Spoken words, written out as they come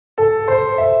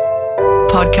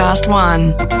Podcast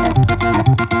One.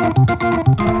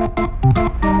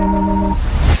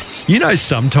 You know,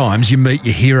 sometimes you meet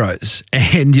your heroes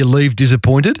and you leave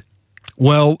disappointed.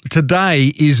 Well,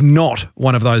 today is not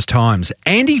one of those times.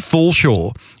 Andy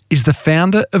Fallshaw is the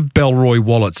founder of Bellroy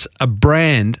Wallets, a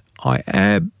brand I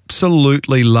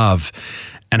absolutely love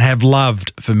and have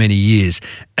loved for many years.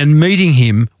 And meeting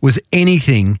him was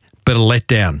anything but a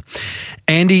letdown.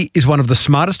 Andy is one of the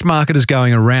smartest marketers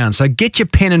going around, so get your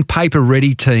pen and paper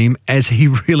ready, team, as he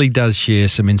really does share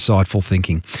some insightful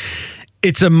thinking.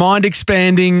 It's a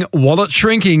mind-expanding,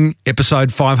 wallet-shrinking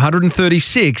episode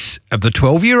 536 of the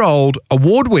 12-year-old,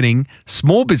 award-winning,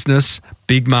 small business,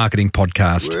 big marketing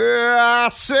podcast. Well, I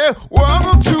said,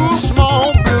 welcome to a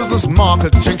small business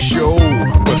marketing show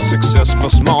where successful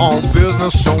small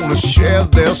business owners share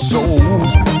their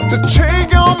souls to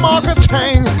take your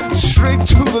marketing straight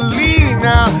to the lead.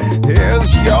 Now,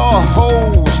 here's your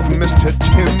host, Mr.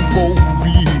 Tim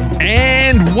Reid.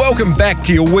 And welcome back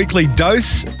to your weekly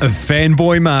dose of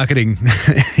fanboy marketing.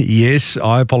 Yes,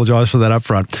 I apologise for that up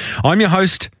front. I'm your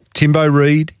host, Timbo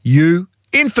Reid. You,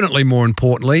 infinitely more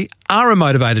importantly, are a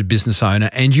motivated business owner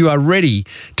and you are ready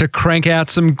to crank out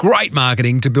some great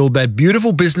marketing to build that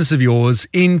beautiful business of yours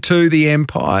into the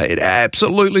empire it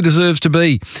absolutely deserves to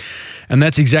be. And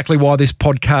that's exactly why this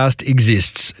podcast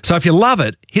exists. So if you love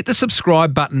it, hit the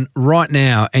subscribe button right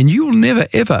now and you will never,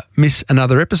 ever miss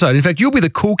another episode. In fact, you'll be the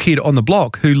cool kid on the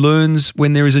block who learns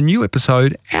when there is a new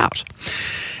episode out.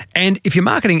 And if your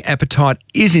marketing appetite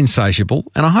is insatiable,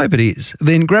 and I hope it is,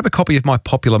 then grab a copy of my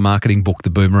popular marketing book, The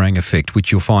Boomerang Effect, which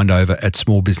you'll find over at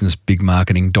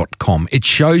smallbusinessbigmarketing.com. It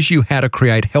shows you how to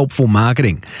create helpful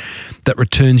marketing that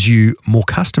returns you more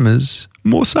customers,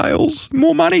 more sales,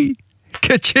 more money.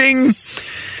 Ka-ching!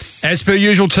 As per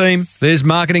usual, team, there's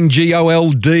marketing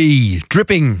GOLD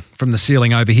dripping from the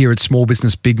ceiling over here at Small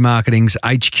Business Big Marketing's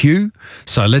HQ.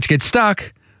 So let's get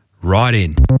stuck right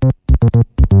in.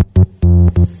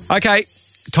 Okay,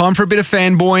 time for a bit of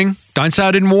fanboying. Don't say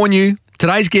I didn't warn you.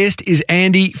 Today's guest is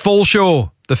Andy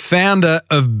Fallshaw, the founder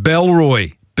of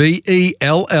Bellroy,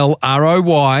 Bellroy,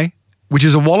 which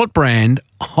is a wallet brand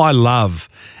I love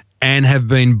and have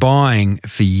been buying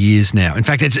for years now. In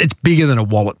fact, it's bigger than a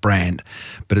wallet brand,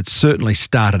 but it certainly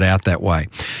started out that way.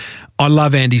 I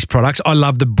love Andy's products. I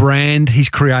love the brand he's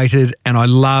created, and I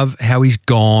love how he's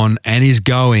gone and is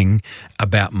going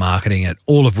about marketing it,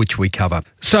 all of which we cover.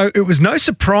 So it was no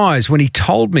surprise when he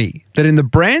told me that in the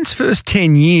brand's first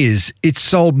 10 years, it's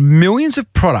sold millions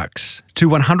of products to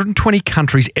 120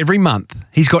 countries every month.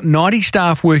 He's got 90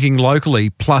 staff working locally,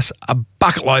 plus a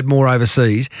bucket load more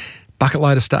overseas. Bucket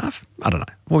load of staff? I don't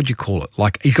know. What would you call it?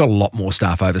 Like, he's got a lot more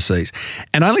staff overseas.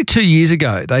 And only 2 years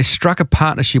ago, they struck a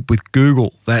partnership with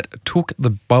Google that took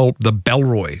the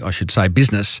Bellroy, I should say,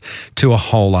 business to a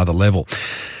whole other level.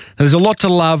 Now, there's a lot to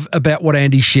love about what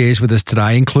Andy shares with us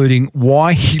today, including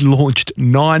why he launched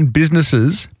 9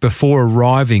 businesses before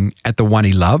arriving at the one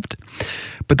he loved.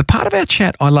 But the part of our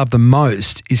chat I love the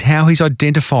most is how he's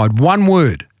identified one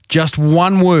word, just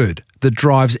one word, that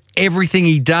drives everything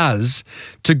he does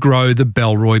to grow the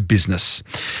Bellroy business.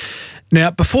 Now,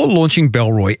 before launching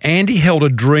Bellroy, Andy held a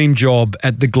dream job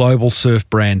at the global surf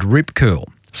brand Rip Curl.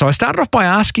 So I started off by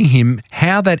asking him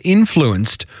how that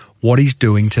influenced what he's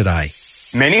doing today.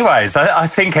 Many ways. I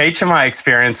think each of my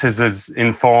experiences has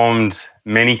informed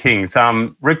many things.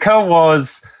 Rip Curl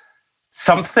was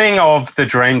something of the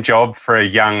dream job for a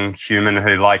young human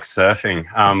who likes surfing.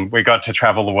 We got to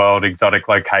travel the world, exotic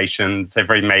locations.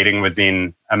 Every meeting was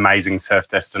in amazing surf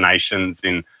destinations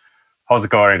in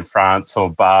Hosgor in France or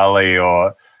Bali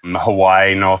or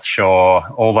Hawaii, North Shore,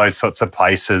 all those sorts of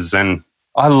places. And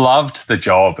I loved the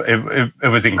job. It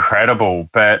was incredible.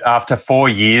 But after 4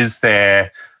 years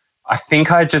there, I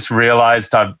think I just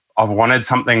realized I wanted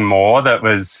something more that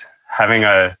was having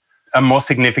a more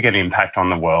significant impact on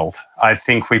the world. I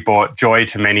think we brought joy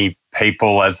to many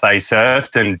people as they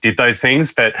surfed and did those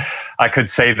things, but I could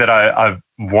see that I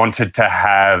wanted to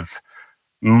have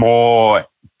more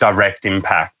direct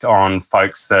impact on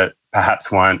folks that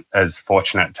perhaps weren't as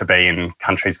fortunate to be in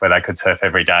countries where they could surf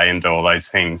every day and do all those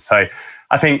things. So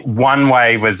I think one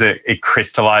way was it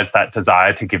crystallized that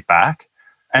desire to give back.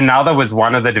 Another was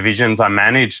one of the divisions I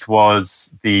managed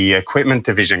was the equipment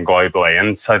division globally.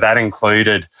 And so that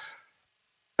included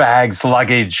bags,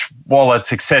 luggage,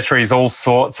 wallets, accessories, all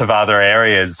sorts of other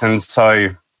areas. And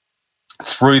so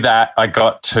through that, I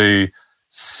got to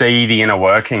see the inner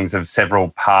workings of several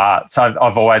parts. I've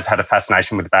always had a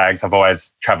fascination with bags. I've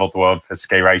always traveled the world for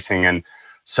ski racing and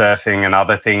surfing and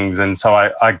other things. And so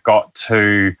I got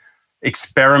to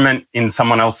experiment in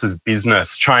someone else's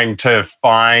business, trying to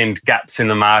find gaps in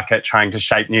the market, trying to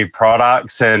shape new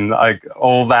products, and like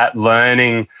all that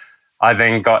learning, I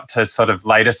then got to sort of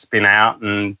later spin out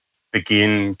and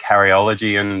begin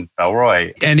Carryology and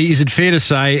Bellroy. Andy, is it fair to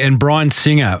say, and Brian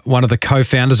Singer, one of the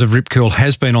co-founders of Rip Curl,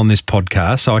 has been on this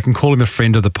podcast, so I can call him a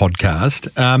friend of the podcast.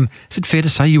 Is it fair to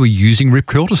say you were using Rip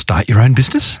Curl to start your own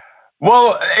business?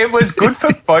 Well, it was good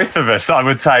for both of us, I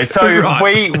would say. So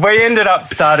right. we ended up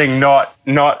starting not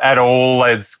at all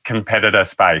as competitor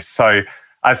space. So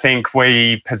I think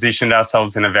we positioned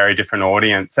ourselves in a very different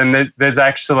audience. And there's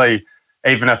actually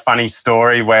even a funny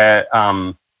story where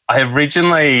I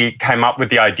originally came up with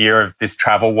the idea of this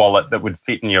travel wallet that would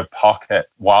fit in your pocket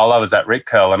while I was at Rip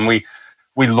Curl. And we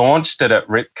launched it at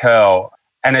Rip Curl,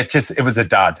 and it was a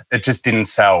dud. It just didn't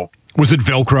sell. Was it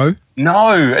Velcro?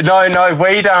 No.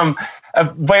 We'd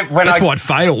That's why it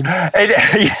failed.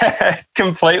 Yeah,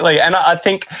 completely. And I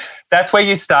think that's where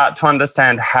you start to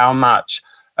understand how much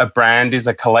a brand is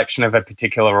a collection of a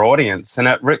particular audience. And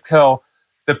at Rip Curl,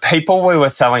 the people we were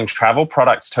selling travel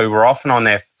products to were often on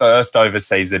their first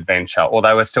overseas adventure, or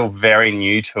they were still very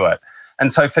new to it.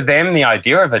 And so for them, the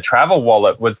idea of a travel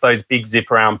wallet was those big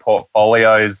zip-around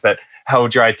portfolios that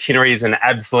held your itineraries and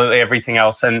absolutely everything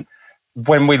else. And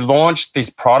when we launched this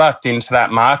product into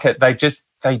that market,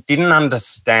 they didn't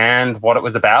understand what it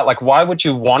was about. Like, why would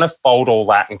you want to fold all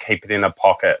that and keep it in a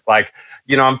pocket? Like,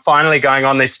 I'm finally going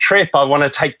on this trip. I want to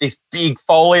take this big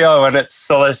folio, and it's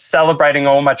sort of celebrating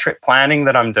all my trip planning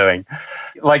that I'm doing.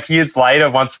 Like, years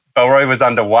later, once Bellroy was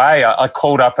underway, I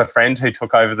called up a friend who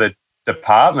took over the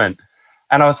department,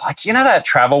 and I was like, that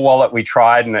travel wallet we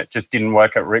tried and it just didn't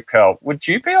work at Rip Curl. Would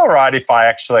you be all right if I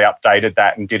actually updated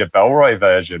that and did a Bellroy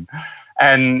version?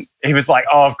 And he was like,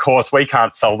 oh, of course, we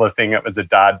can't sell the thing. It was a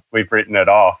dud. We've written it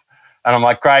off. And I'm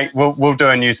like, great, we'll do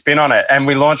a new spin on it. And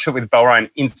we launched it with Bellroy, and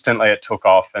instantly it took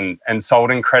off and sold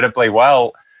incredibly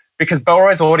well, because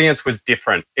Bellroy's audience was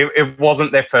different. It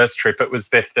wasn't their first trip. It was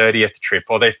their 30th trip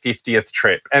or their 50th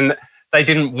trip. And they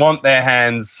didn't want their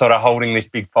hands sort of holding this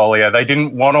big folio. They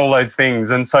didn't want all those things.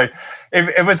 And so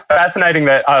it was fascinating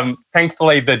that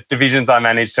thankfully the divisions I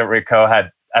managed at Rip Curl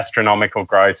had astronomical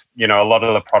growth. A lot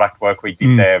of the product work we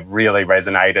did there really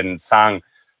resonated and sung,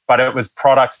 but it was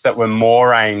products that were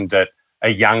more aimed at a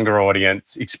younger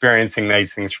audience experiencing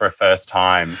these things for a first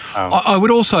time. I would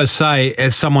also say,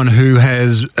 as someone who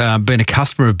has been a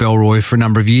customer of Bellroy for a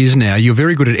number of years now, you're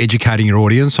very good at educating your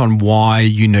audience on why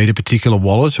you need a particular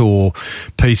wallet or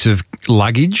piece of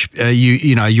luggage.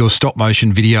 Your stop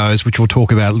motion videos, which we'll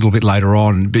talk about a little bit later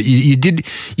on, but you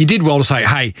did well to say,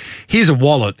 hey, here's a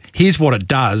wallet, here's what it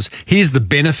does, here's the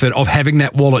benefit of having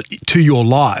that wallet to your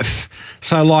life.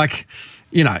 So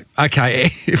okay,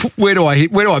 where do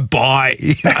I buy?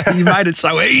 You made it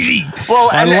so easy. Well,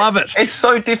 I love it. It's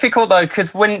so difficult though,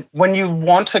 because when you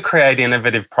want to create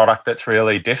innovative product that's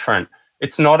really different,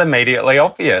 it's not immediately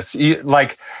obvious.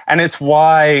 And it's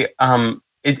why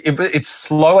it's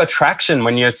slow attraction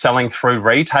when you're selling through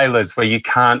retailers, where you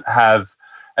can't have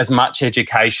as much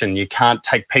education, you can't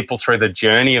take people through the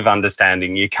journey of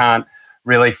understanding, you can't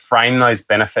really frame those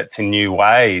benefits in new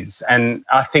ways. And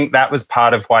I think that was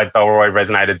part of why Bellroy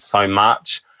resonated so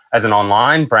much as an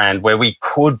online brand, where we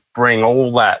could bring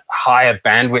all that higher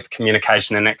bandwidth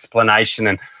communication and explanation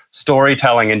and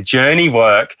storytelling and journey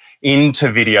work into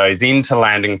videos, into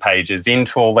landing pages,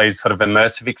 into all these sort of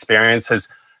immersive experiences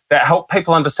that help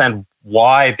people understand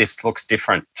why this looks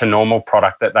different to normal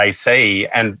product that they see,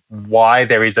 and why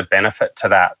there is a benefit to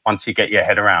that once you get your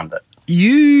head around it.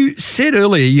 You said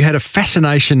earlier you had a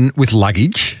fascination with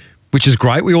luggage, which is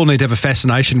great. We all need to have a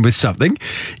fascination with something.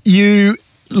 You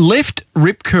left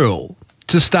Rip Curl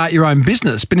to start your own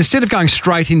business, but instead of going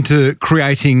straight into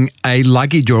creating a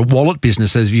luggage or a wallet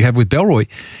business as you have with Bellroy,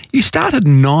 you started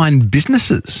 9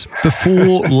 businesses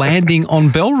before landing on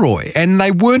Bellroy, and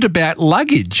they weren't about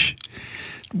luggage.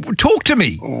 Talk to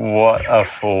me. What a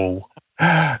fool.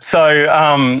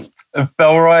 So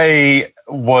Bellroy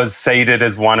was seeded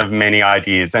as one of many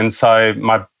ideas. And so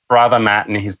my brother Matt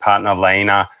and his partner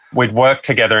Lena, we'd worked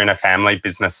together in a family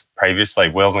business previously,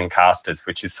 Wheels and Casters,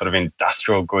 which is sort of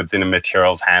industrial goods in a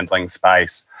materials handling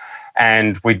space.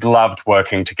 And we'd loved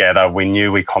working together. We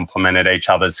knew we complemented each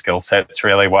other's skill sets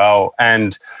really well.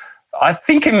 And I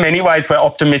think in many ways we're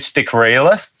optimistic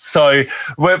realists. So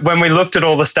when we looked at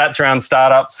all the stats around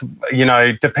startups,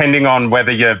 depending on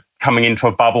whether you're coming into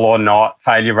a bubble or not,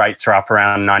 failure rates are up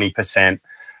around 90%,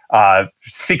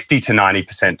 60 to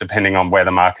 90%, depending on where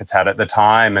the market's at the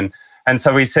time. And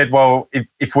so we said, well,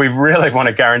 if we really want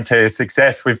to guarantee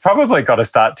success, we've probably got to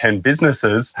start 10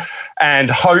 businesses, and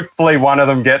hopefully one of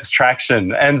them gets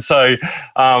traction. And so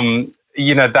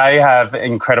they have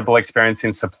incredible experience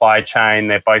in supply chain.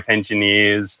 They're both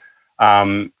engineers.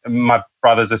 My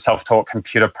brother's a self-taught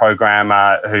computer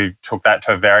programmer who took that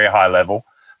to a very high level.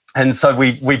 And so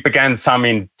we began some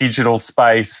in digital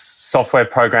space, software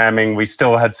programming. We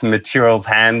still had some materials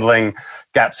handling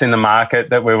gaps in the market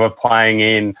that we were playing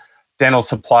in. Dental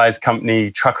supplies company,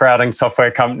 truck routing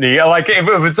software company, like it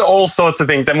was all sorts of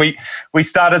things. And we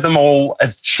started them all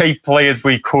as cheaply as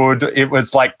we could. It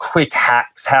was like quick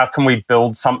hacks. How can we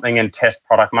build something and test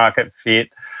product market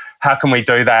fit? How can we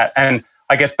do that? And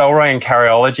I guess Bellroy and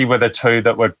Carryology were the two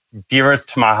that were dearest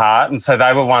to my heart. And so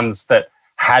they were ones that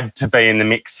had to be in the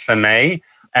mix for me.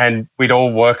 And we'd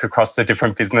all work across the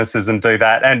different businesses and do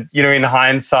that. And, in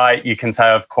hindsight, you can say,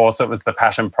 of course, it was the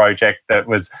passion project that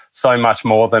was so much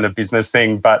more than a business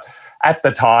thing. But at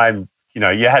the time,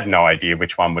 you had no idea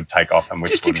which one would take off and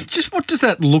which wouldn't. Just what does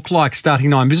that look like, starting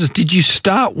Nine Business? Did you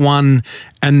start one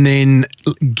and then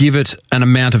give it an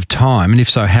amount of time, and if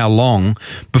so, how long,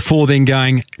 before then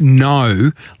going,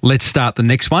 no, let's start the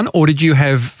next one? Or did you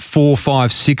have 4,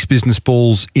 5, 6 business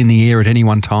balls in the air at any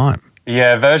one time?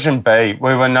 Yeah, version B.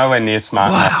 We were nowhere near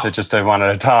smart enough to just do one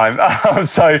at a time.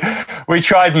 So we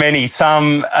tried many.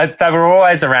 Some, they were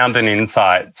always around an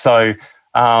insight. So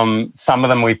some of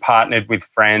them we partnered with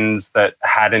friends that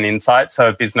had an insight. So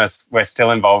a business we're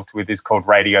still involved with is called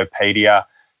Radiopedia.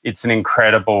 It's an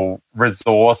incredible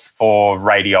resource for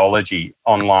radiology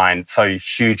online. So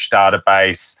huge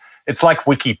database. It's like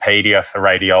Wikipedia for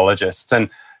radiologists. And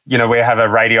we have a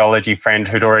radiology friend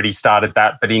who'd already started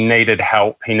that, but he needed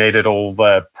help. He needed all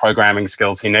the programming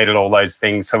skills. He needed all those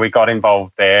things. So we got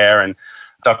involved there, and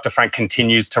Dr. Frank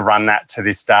continues to run that to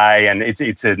this day, and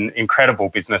it's an incredible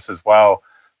business as well.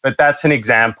 But that's an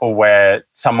example where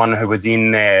someone who was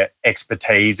in their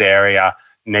expertise area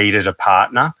needed a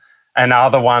partner. And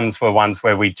other ones were ones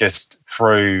where we just,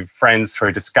 through friends,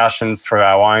 through discussions, through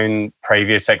our own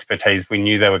previous expertise, we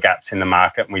knew there were gaps in the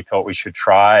market and we thought we should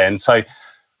try. And so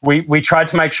we tried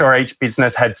to make sure each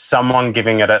business had someone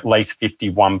giving it at least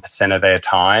 51% of their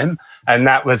time. And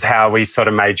that was how we sort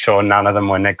of made sure none of them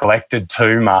were neglected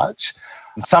too much.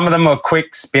 Some of them were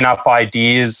quick spin-up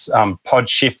ideas.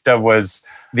 Podshifter was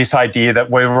this idea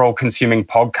that we were all consuming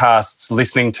podcasts,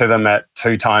 listening to them at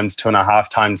 2 times, 2.5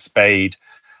 times speed.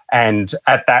 And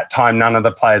at that time, none of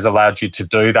the players allowed you to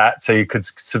do that. So you could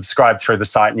subscribe through the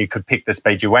site and you could pick the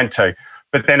speed you went to.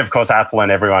 But then, of course, Apple and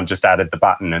everyone just added the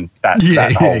button, and that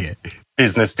whole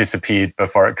business disappeared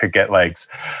before it could get legs.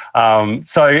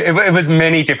 So it was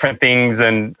many different things,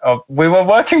 and we were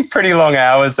working pretty long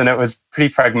hours, and it was pretty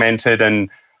fragmented, and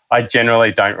I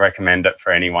generally don't recommend it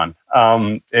for anyone.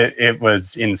 It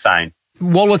was insane.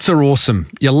 Wallets are awesome.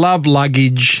 You love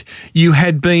luggage. You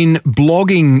had been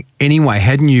blogging anyway,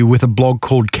 hadn't you, with a blog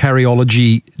called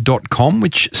Carryology.com,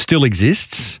 which still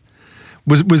exists?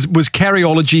 Was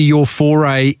Carryology your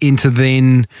foray into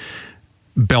then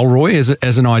Bellroy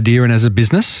as an idea and as a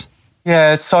business?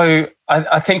 Yeah, so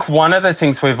I think one of the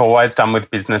things we've always done with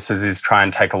businesses is try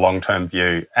and take a long-term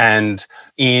view. And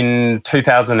in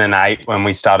 2008, when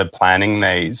we started planning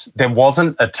these, there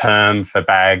wasn't a term for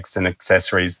bags and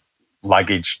accessories,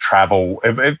 luggage, travel.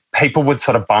 People would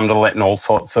sort of bundle it in all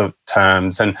sorts of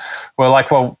terms. And we're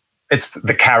like, well, it's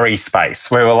the carry space.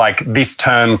 We were like, this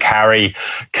term carry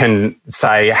can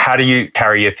say, how do you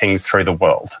carry your things through the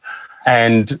world?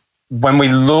 And when we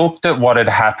looked at what had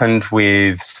happened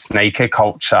with sneaker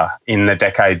culture in the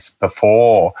decades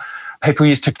before, people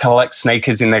used to collect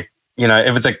sneakers in their,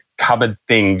 it was a cupboard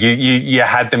thing. You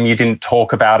had them, you didn't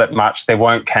talk about it much. There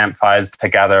weren't campfires to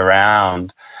gather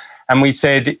around. And we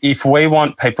said, if we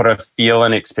want people to feel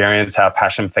and experience our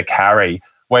passion for carry,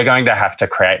 we're going to have to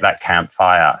create that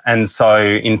campfire. And so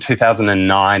in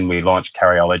 2009, we launched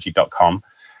Carryology.com.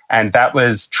 And that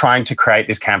was trying to create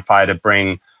this campfire to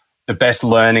bring the best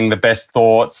learning, the best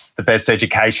thoughts, the best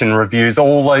education, reviews,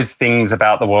 all those things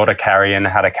about the world of carry and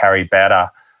how to carry better.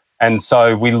 And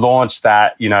so we launched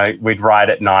that, we'd ride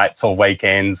at nights or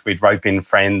weekends, we'd rope in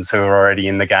friends who are already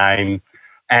in the game.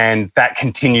 And that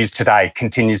continues today,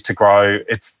 continues to grow.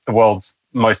 It's the world's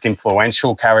most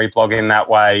influential carry blog in that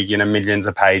way, millions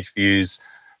of page views,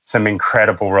 some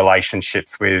incredible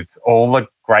relationships with all the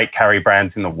great carry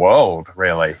brands in the world,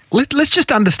 really. Let's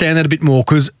just understand that a bit more,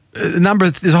 because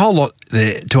there's a whole lot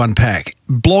there to unpack.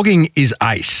 Blogging is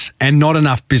ace, and not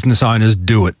enough business owners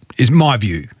do it, is my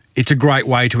view. It's a great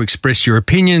way to express your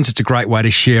opinions. It's a great way to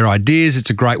share ideas. It's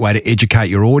a great way to educate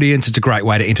your audience. It's a great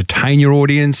way to entertain your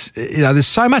audience. There's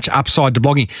so much upside to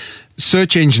blogging.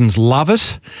 Search engines love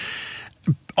it.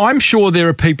 I'm sure there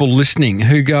are people listening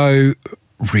who go,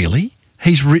 really?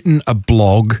 He's written a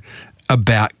blog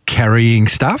about carrying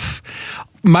stuff?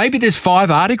 maybe there's 5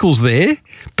 articles there,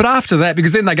 but after that,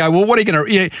 because then they go, well, what are you going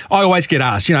to, I always get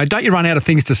asked, don't you run out of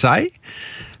things to say?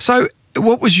 So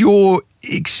what was your,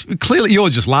 clearly you're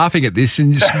just laughing at this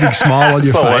and just a big smile on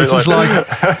your face. It's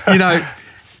like,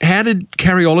 how did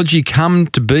Carryology come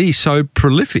to be so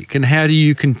prolific, and how do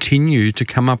you continue to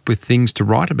come up with things to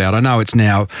write about? I know it's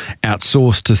now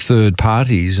outsourced to third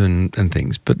parties and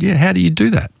things, but yeah, how do you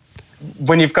do that?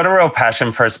 When you've got a real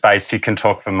passion for a space, you can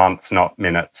talk for months, not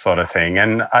minutes, sort of thing.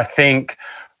 And I think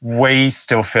we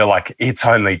still feel like it's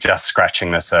only just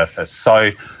scratching the surface. So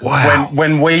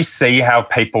when we see how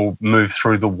people move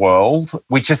through the world,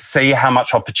 we just see how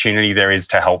much opportunity there is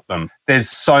to help them. There's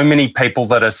so many people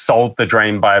that are sold the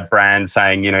dream by a brand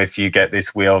saying, if you get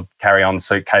this wheeled carry-on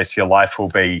suitcase, your life will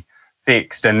be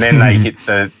fixed. And then they hit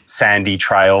the sandy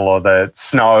trail or the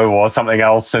snow or something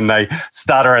else, and they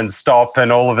stutter and stop,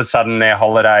 and all of a sudden their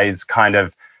holidays kind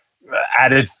of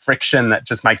added friction that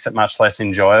just makes it much less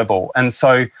enjoyable. And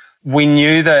so we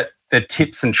knew that the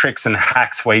tips and tricks and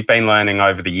hacks we've been learning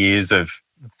over the years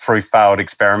through failed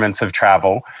experiments of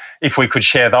travel, if we could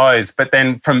share those. But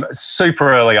then from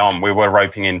super early on, we were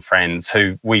roping in friends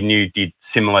who we knew did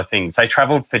similar things. They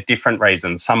travelled for different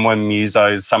reasons. Some were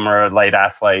musos, some were elite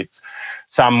athletes,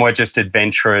 some were just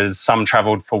adventurers, some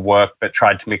travelled for work but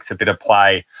tried to mix a bit of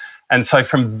play. And so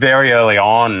from very early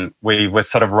on, we were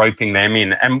sort of roping them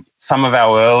in. And some of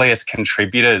our earliest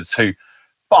contributors who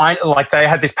they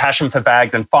had this passion for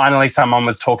bags, and finally someone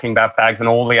was talking about bags and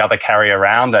all the other carry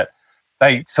around it.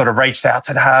 They sort of reached out,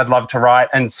 said, hey, I'd love to write.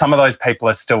 And some of those people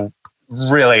are still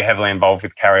really heavily involved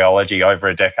with Carryology over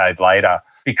a decade later,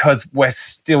 because we're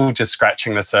still just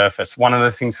scratching the surface. One of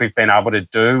the things we've been able to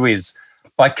do is,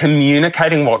 by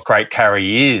communicating what great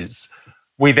carry is,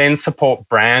 we then support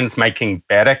brands making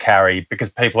better carry, because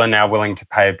people are now willing to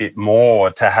pay a bit more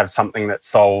to have something that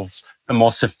solves the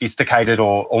more sophisticated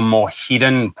or more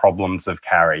hidden problems of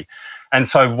carry. And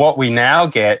so what we now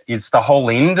get is the whole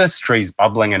industry's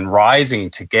bubbling and rising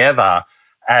together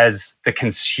as the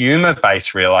consumer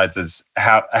base realises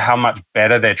how much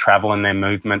better their travel and their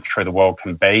movement through the world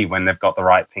can be when they've got the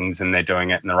right things and they're doing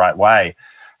it in the right way.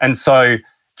 And so,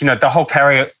 the whole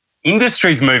carrier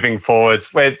industry's moving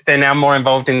forwards, where they're now more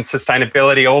involved in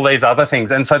sustainability, all these other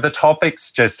things. And so the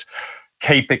topics just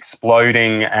keep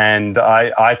exploding. And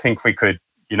I think we could,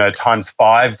 times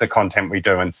 5 the content we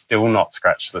do and still not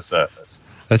scratch the surface.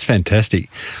 That's fantastic.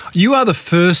 You are the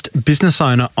first business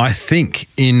owner, I think,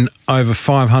 in over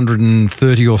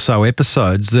 530 or so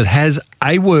episodes that has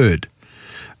a word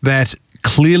that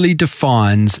clearly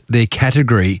defines their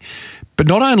category, but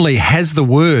not only has the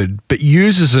word, but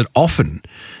uses it often.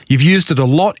 You've used it a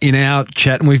lot in our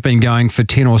chat, and we've been going for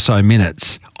 10 or so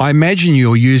minutes. I imagine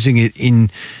you're using it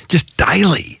in just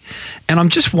daily. And I'm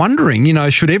just wondering,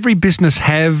 should every business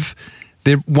have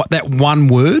that one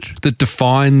word that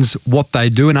defines what they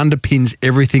do and underpins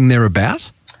everything they're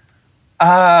about?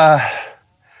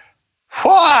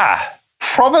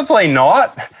 Probably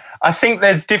not. I think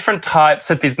there's different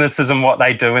types of businesses and what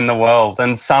they do in the world,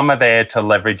 and some are there to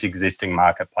leverage existing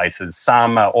marketplaces.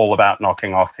 Some are all about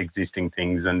knocking off existing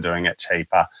things and doing it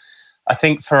cheaper. I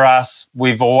think for us,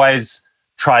 we've always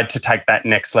tried to take that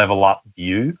next level up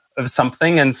view of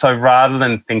something. And so rather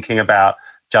than thinking about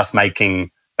just making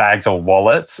bags or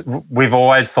wallets, we've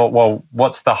always thought, well,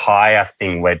 what's the higher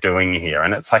thing we're doing here?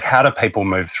 And it's like, how do people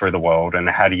move through the world and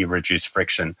how do you reduce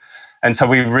friction? And so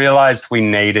we realised we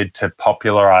needed to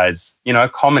popularise, a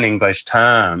common English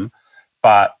term,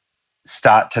 but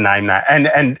start to name that.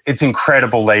 And it's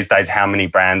incredible these days how many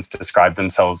brands describe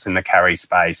themselves in the carry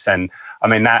space. And I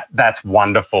mean, that's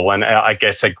wonderful. And I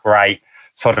guess a great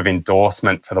sort of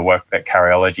endorsement for the work that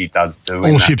Carryology does do.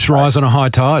 All ships rise on a high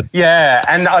tide. Yeah.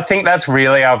 And I think that's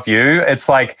really our view. It's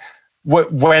like,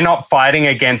 we're not fighting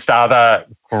against other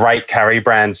great carry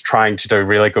brands trying to do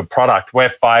really good product. We're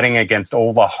fighting against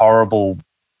all the horrible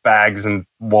bags and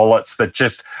wallets that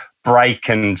just break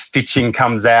and stitching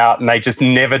comes out and they just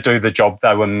never do the job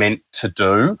they were meant to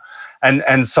do.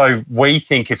 And so we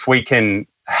think if we can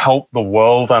help the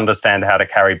world understand how to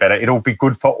carry better, it'll be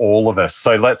good for all of us.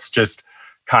 So let's just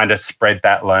kind of spread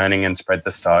that learning and spread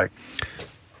the stoke.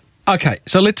 Okay,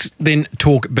 so let's then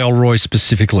talk Bellroy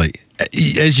specifically.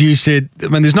 As you said, I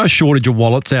mean, there's no shortage of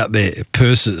wallets out there,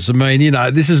 purses. I mean,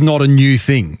 this is not a new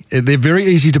thing. They're very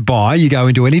easy to buy. You go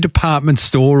into any department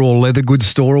store or leather goods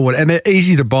store or whatever, and they're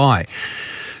easy to buy.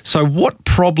 So what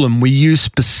problem were you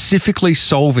specifically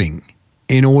solving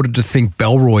in order to think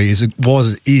Bellroy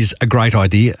is a great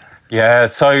idea? Yeah,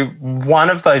 so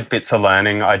one of those bits of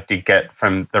learning I did get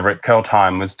from the Rip Curl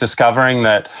time was discovering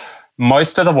that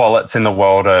most of the wallets in the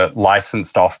world are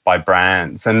licensed off by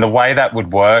brands. And the way that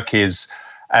would work is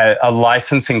a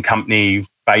licensing company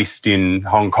based in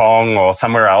Hong Kong or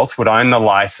somewhere else would own the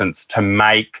license to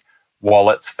make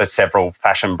wallets for several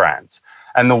fashion brands.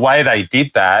 And the way they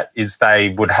did that is they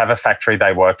would have a factory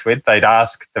they worked with. They'd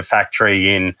ask the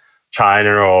factory in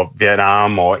China or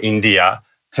Vietnam or India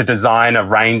to design a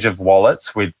range of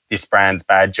wallets with this brand's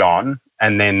badge on,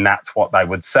 and then that's what they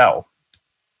would sell.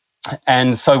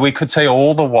 And so we could see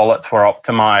all the wallets were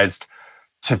optimized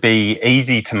to be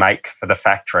easy to make for the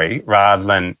factory rather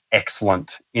than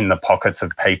excellent in the pockets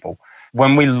of people.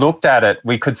 When we looked at it,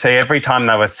 we could see every time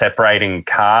they were separating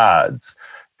cards,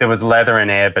 there was leather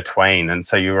and air between, and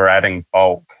so you were adding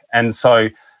bulk. And so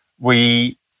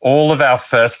all of our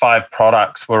first 5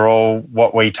 products were all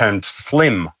what we termed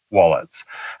slim wallets.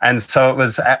 And so it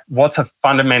was, what's a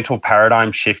fundamental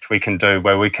paradigm shift we can do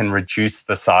where we can reduce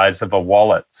the size of a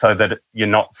wallet so that you're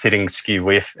not sitting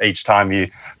skew-whiff each time you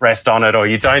rest on it, or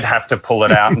you don't have to pull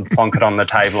it out and plonk it on the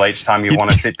table each time you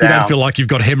want to sit down. You don't feel like you've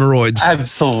got hemorrhoids.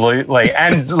 Absolutely.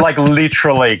 And like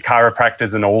literally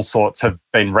chiropractors and all sorts have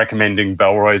been recommending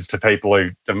Bellroys to people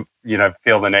who,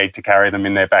 feel the need to carry them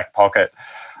in their back pocket.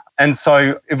 And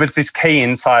so it was this key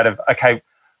insight of, okay,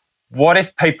 what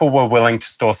if people were willing to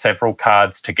store several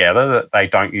cards together that they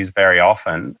don't use very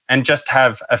often and just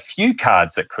have a few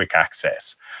cards at quick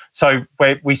access? So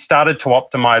we started to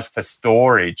optimize for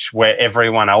storage where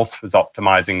everyone else was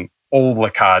optimizing all the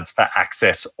cards for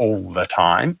access all the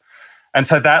time. And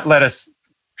so that let us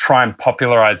try and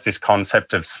popularize this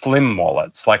concept of slim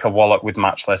wallets, like a wallet with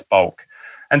much less bulk.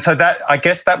 And so I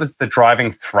guess that was the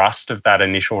driving thrust of that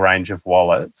initial range of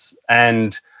wallets.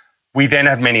 And we then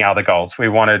had many other goals. We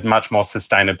wanted much more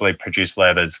sustainably produced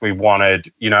leathers. We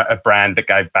wanted, a brand that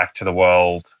gave back to the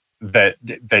world, that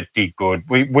did good.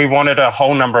 We wanted a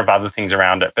whole number of other things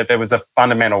around it, but there was a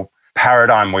fundamental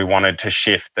paradigm we wanted to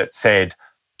shift that said,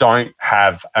 don't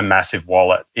have a massive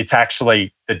wallet. It's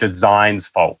actually the design's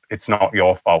fault. It's not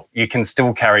your fault. You can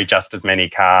still carry just as many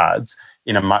cards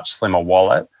in a much slimmer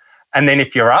wallet. And then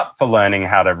if you're up for learning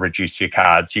how to reduce your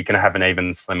cards, you can have an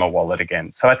even slimmer wallet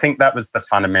again. So I think that was the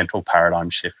fundamental paradigm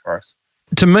shift for us.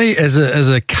 To me, as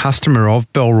a customer of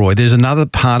Bellroy, there's another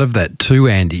part of that too,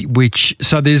 Andy,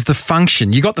 so there's the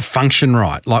function. You got the function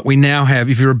right. Like we now have,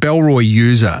 if you're a Bellroy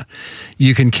user,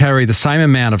 you can carry the same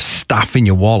amount of stuff in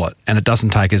your wallet and it doesn't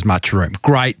take as much room.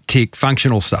 Great, tick,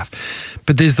 functional stuff.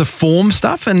 But there's the form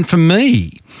stuff. And for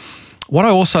me, what I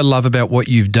also love about what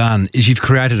you've done is you've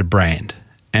created a brand.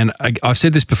 And I've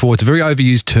said this before, it's a very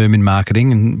overused term in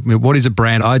marketing. And what is a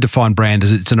brand? I define brand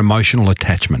as it's an emotional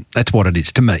attachment. That's what it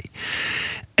is to me.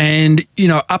 And,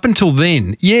 up until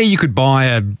then, you could buy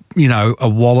a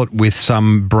wallet with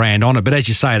some brand on it. But as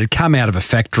you say, it had come out of a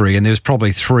factory and there was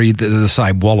probably the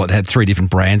same wallet had 3 different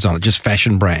brands on it, just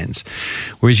fashion brands.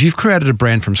 Whereas you've created a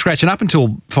brand from scratch. And up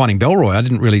until finding Bellroy, I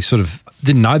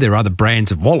didn't know there were other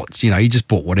brands of wallets. You just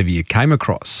bought whatever you came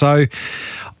across. So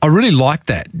I really like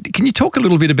that. Can you talk a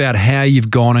little bit about how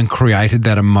you've gone and created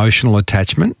that emotional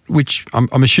attachment, which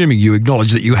I'm assuming you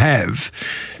acknowledge that you have,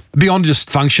 beyond just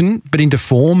function, but into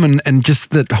form and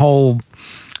just that whole,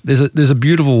 there's a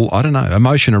beautiful,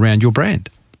 emotion around your brand.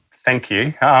 Thank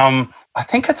you. I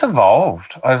think it's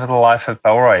evolved over the life of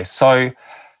Bellroy. So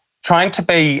trying to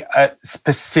be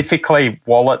specifically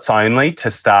wallets only to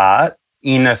start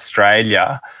in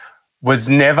Australia was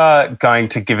never going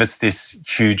to give us this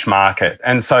huge market.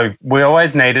 And so we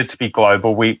always needed to be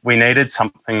global. We needed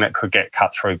something that could get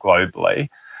cut through globally.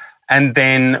 And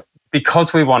then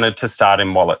because we wanted to start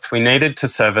in wallets, we needed to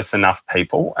service enough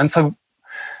people. And so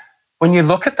when you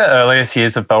look at the earliest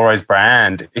years of Bellroy's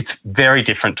brand, it's very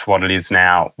different to what it is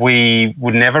now. We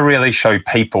would never really show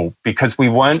people because we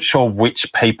weren't sure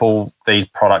which people these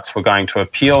products were going to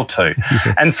appeal to.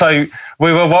 And so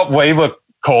we were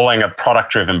calling a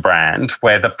product-driven brand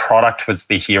where the product was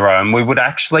the hero, and we would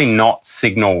actually not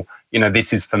signal,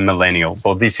 this is for millennials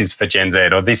or this is for Gen Z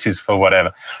or this is for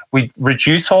whatever. We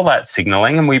reduce all that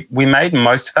signaling and we made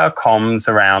most of our comms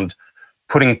around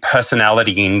putting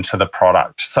personality into the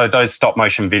product. So those stop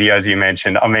motion videos you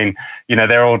mentioned,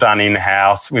 they're all done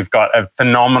in-house. We've got a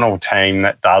phenomenal team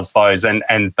that does those and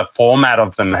the format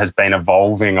of them has been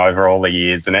evolving over all the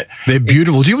years. And they're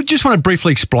beautiful. Do you just want to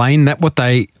briefly explain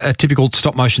a typical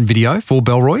stop motion video for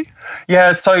Bellroy?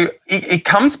 Yeah, so it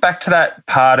comes back to that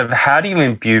part of how do you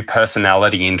imbue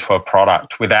personality into a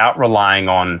product without relying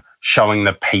on showing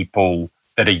the people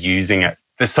that are using it.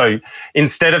 So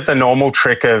instead of the normal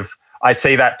trick of, I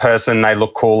see that person, they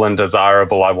look cool and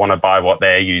desirable, I want to buy what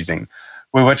they're using.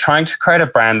 We were trying to create a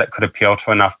brand that could appeal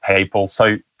to enough people.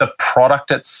 So the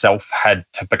product itself had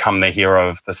to become the hero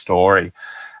of the story.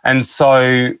 And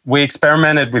so we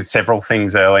experimented with several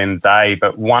things early in the day,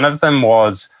 but one of them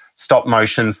was stop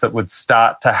motions that would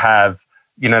start to have,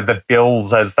 the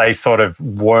bills as they sort of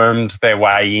wormed their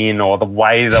way in, or the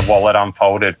way the wallet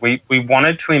unfolded. We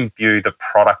wanted to imbue the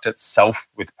product itself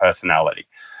with personality.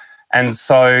 And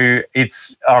so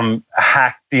it's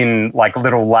hacked in like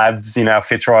little labs in our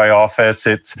Fitzroy office.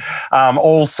 It's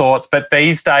all sorts. But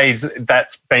these days,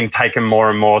 that's been taken more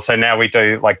and more. So now we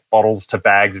do like bottles to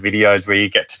bags videos where you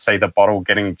get to see the bottle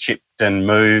getting chipped and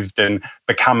moved and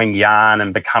becoming yarn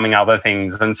and becoming other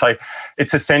things. And so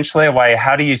it's essentially a way,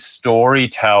 how do you story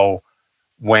tell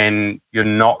when you're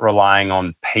not relying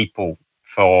on people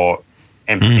for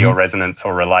empathy or resonance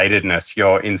or relatedness?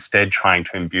 You're instead trying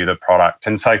to imbue the product.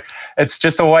 And so it's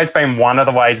just always been one of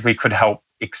the ways we could help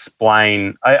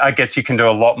explain. I guess you can do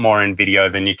a lot more in video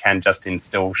than you can just in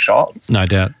still shots. No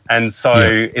doubt. And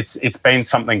so it's been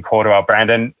something core to our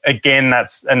brand. And again,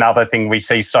 that's another thing. We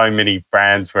see so many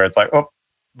brands where it's like, oh,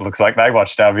 looks like they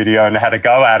watched our video and had a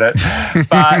go at it.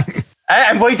 But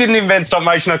and we didn't invent stop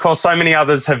motion. Of course, so many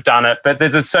others have done it. But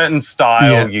there's a certain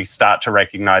style you start to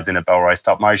recognize in a Bellroy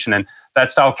stop motion. And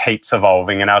that style keeps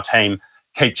evolving, and our team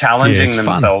keep challenging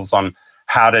themselves on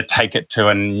how to take it to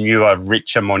a newer,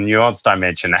 richer, more nuanced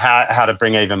dimension, how to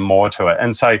bring even more to it.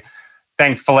 And so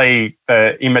thankfully,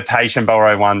 the imitation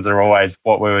Bellroy ones are always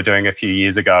what we were doing a few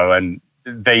years ago. And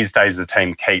these days, the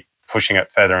team keep pushing it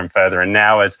further and further. And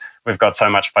now as we've got so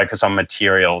much focus on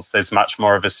materials, there's much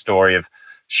more of a story of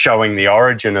showing the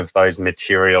origin of those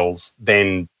materials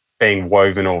then being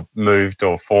woven or moved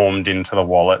or formed into the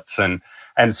wallets.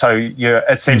 And so you're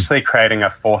essentially creating a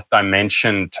fourth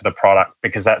dimension to the product,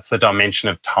 because that's the dimension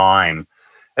of time.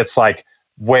 It's like,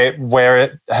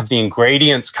 where have the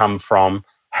ingredients come from?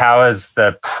 How has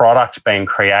the product been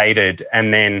created?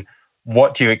 And then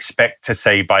what do you expect to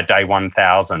see by day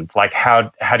 1,000? Like,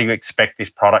 how do you expect this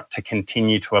product to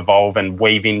continue to evolve and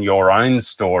weave in your own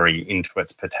story into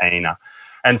its patina?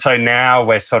 And so now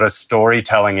we're sort of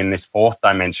storytelling in this fourth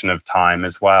dimension of time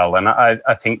as well. And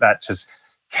I think that just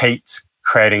keeps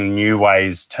creating new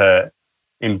ways to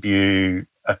imbue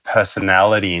a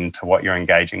personality into what you're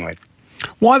engaging with.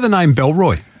 Why the name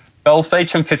Bellroy? Bells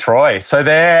Beach and Fitzroy. So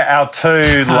they're our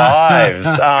two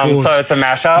lives. So it's a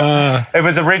mashup. It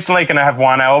was originally going to have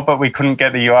one L, but we couldn't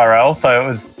get the URL. So it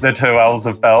was the two L's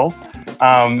of Bells.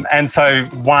 And so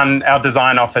our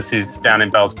design office is down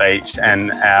in Bells Beach,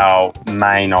 and our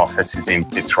main office is in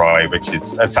Fitzroy, which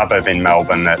is a suburb in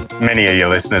Melbourne that many of your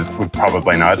listeners would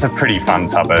probably know. It's a pretty fun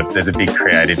suburb. There's a big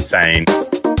creative scene.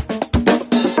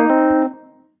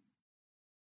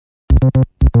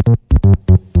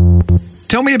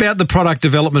 Tell me about the product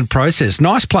development process.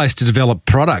 Nice place to develop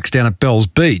products down at Bells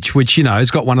Beach, which, has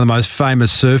got one of the most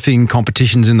famous surfing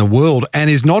competitions in the world and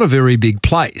is not a very big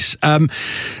place.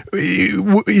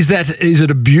 Is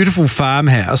it a beautiful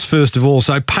farmhouse, first of all?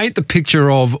 So paint the picture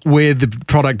of where the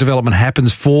product development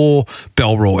happens for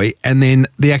Bellroy, and then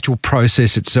the actual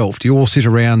process itself. Do you all sit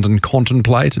around and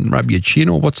contemplate and rub your chin,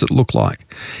 or what's it look like?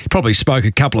 You probably spoke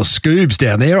a couple of scoobs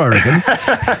down there, I reckon.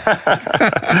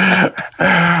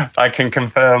 I can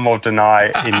confirm or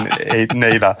deny in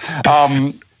neither.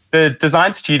 The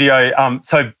design studio,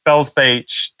 so Bells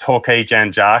Beach, Torquay,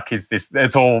 Jan Jark is this,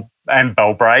 it's all, and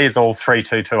Bellbrae is all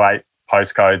 3228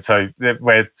 postcode. So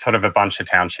we're sort of a bunch of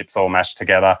townships all mashed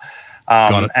together.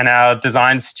 And our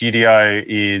design studio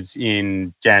is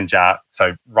in Jan Jark,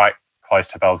 so right close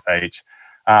to Bells Beach.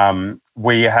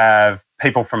 We have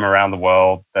people from around the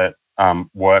world that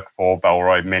work for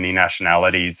Bellroy, many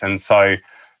nationalities. And so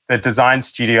the design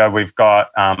studio, we've got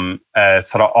a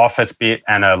sort of office bit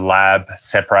and a lab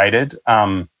separated.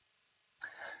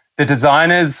 The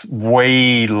designers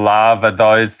we love are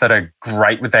those that are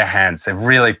great with their hands. They're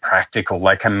really practical.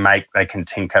 They can make, they can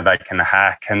tinker, they can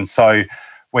hack. And so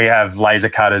we have laser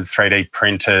cutters, 3D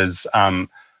printers.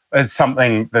 It's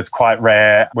something that's quite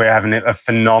rare. We're having a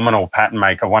phenomenal pattern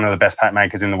maker, one of the best pattern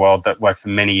makers in the world, that worked for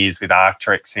many years with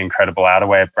Arc'teryx, the incredible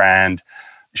outerwear brand.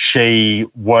 She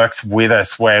works with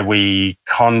us where we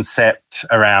concept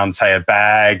around, say, a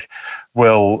bag.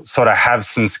 We'll sort of have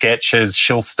some sketches.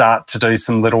 She'll start to do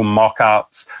some little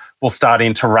mock-ups. We'll start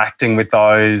interacting with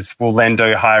those. We'll then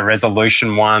do higher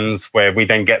resolution ones where we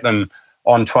then get them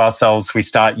onto ourselves. We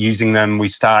start using them. We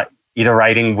start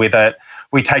iterating with it.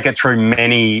 We take it through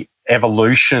many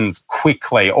evolutions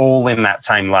quickly, all in that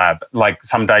same lab. Like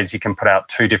some days you can put out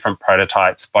 2 different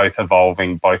prototypes, both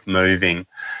evolving, both moving.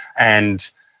 And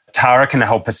Tara can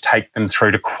help us take them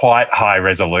through to quite high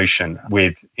resolution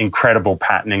with incredible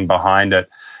patterning behind it.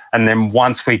 And then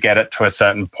once we get it to a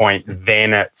certain point,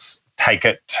 then it's take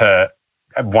it to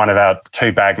one of our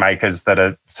 2 bag makers that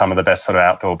are some of the best sort of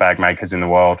outdoor bag makers in the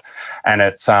world. And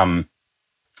it's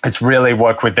It's really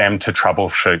work with them to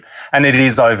troubleshoot. And it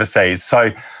is overseas.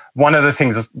 So one of the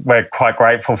things we're quite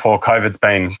grateful for, COVID's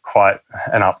been quite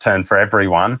an upturn for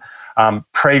everyone.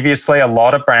 Previously, a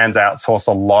lot of brands outsource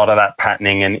a lot of that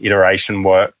patterning and iteration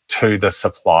work to the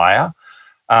supplier,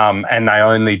 and they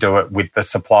only do it with the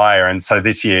supplier. And so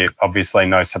this year, obviously,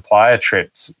 no supplier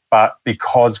trips. But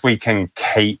because we can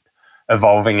keep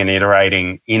evolving and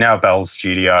iterating in our Bell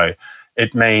studio,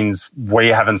 it means we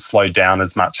haven't slowed down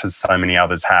as much as so many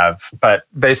others have. But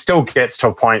there still gets to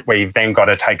a point where you've then got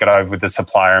to take it over with the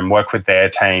supplier and work with their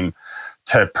team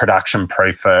to production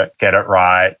proof it, get it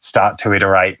right, start to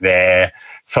iterate there,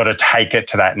 sort of take it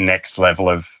to that next level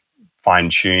of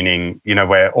fine tuning,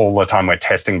 where all the time we're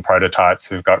testing prototypes.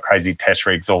 We've got crazy test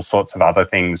rigs, all sorts of other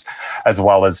things, as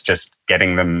well as just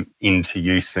getting them into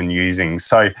use and using.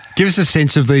 So give us a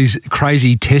sense of these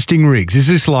crazy testing rigs. Is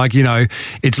this like,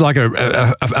 it's like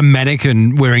a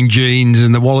mannequin wearing jeans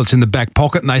and the wallet's in the back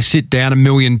pocket and they sit down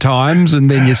 1,000,000 times and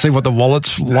then you see what the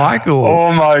wallet's like? Or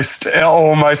Almost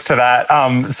to that.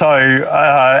 So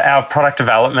our product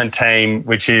development team,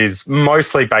 which is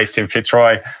mostly based in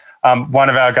Fitzroy, one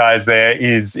of our guys there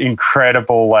is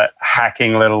incredible at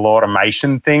hacking little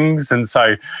automation things. And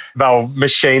so they'll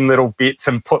machine little bits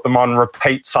and put them on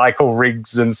repeat cycle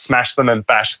rigs and smash them and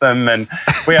bash them. And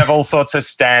we have all sorts of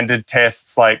standard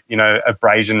tests like,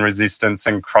 abrasion resistance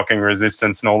and crocking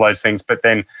resistance and all those things. But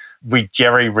then we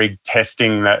jerry-rig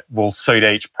testing that will suit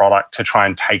each product to try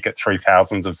and take it through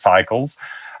thousands of cycles.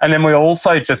 And then we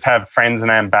also just have friends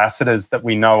and ambassadors that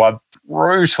we know are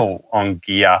brutal on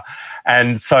gear.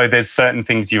 And so there's certain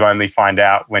things you only find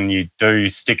out when you do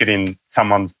stick it in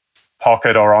someone's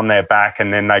pocket or on their back,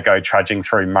 and then they go trudging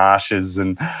through marshes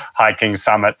and hiking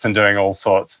summits and doing all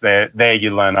sorts. There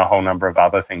you learn a whole number of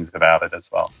other things about it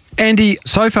as well. Andy,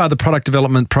 so far the product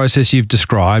development process you've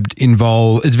described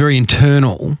it's very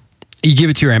internal. You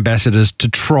give it to your ambassadors to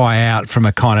try out from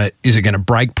a kind of, is it going to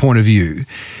break point of view.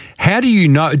 How do you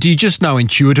know? Do you just know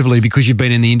intuitively because you've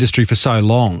been in the industry for so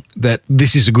long that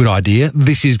this is a good idea,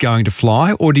 this is going to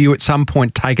fly? Or do you at some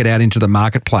point take it out into the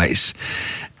marketplace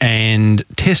and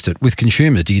test it with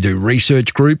consumers? Do you do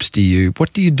research groups?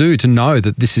 What do you do to know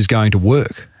that this is going to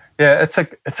work? Yeah, it's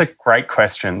a great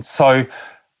question. So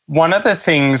one of the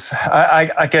things,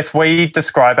 I guess we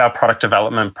describe our product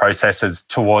development processes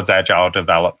towards agile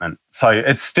development. So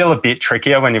it's still a bit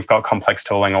trickier when you've got complex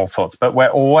tooling, all sorts, but we're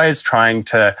always trying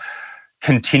to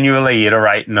continually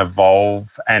iterate and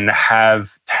evolve and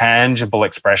have tangible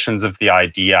expressions of the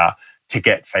idea to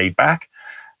get feedback.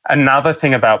 Another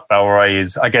thing about Bellroy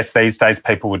is, I guess these days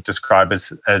people would describe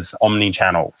as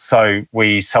omni-channel. So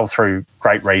we sell through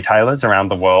great retailers around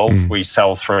the world. We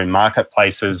sell through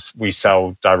marketplaces. We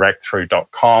sell direct through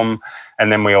 .com.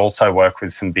 And then we also work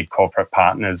with some big corporate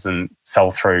partners and sell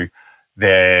through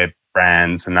their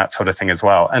brands and that sort of thing as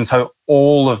well. And so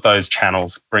all of those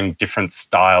channels bring different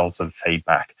styles of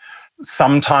feedback.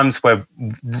 Sometimes we're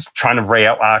trying to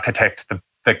re-architect the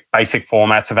basic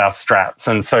formats of our straps.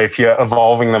 And so if you're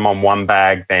evolving them on one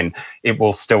bag, then it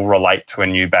will still relate to a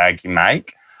new bag you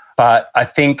make. But I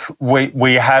think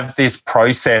we have this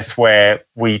process where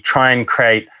we try and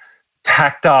create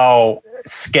tactile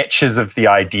sketches of the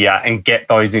idea and get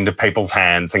those into people's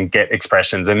hands and get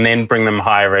expressions and then bring them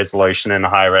higher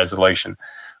resolution.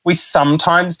 We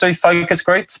sometimes do focus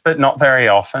groups, but not very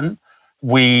often.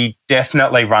 We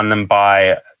definitely run them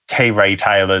by key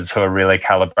retailers who are really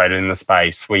calibrated in the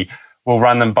space. We will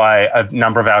run them by a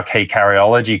number of our key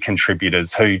carryology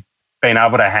contributors who've been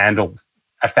able to handle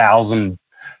 1,000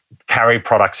 carry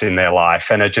products in their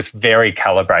life and are just very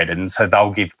calibrated, and so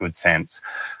they'll give good sense.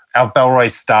 Our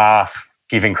Bellroy staff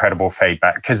give incredible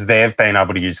feedback because they've been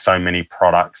able to use so many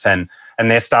products and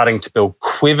they're starting to build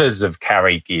quivers of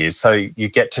carry gear. So you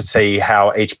get to see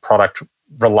how each product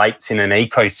relates in an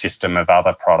ecosystem of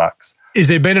other products. Has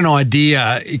there been an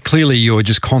idea, clearly you're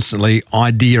just constantly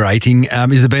ideating,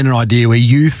 has there been an idea where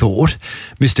you thought,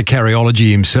 Mr.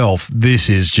 Carryology himself, this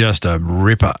is just a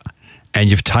ripper, and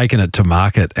you've taken it to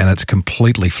market and it's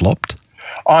completely flopped?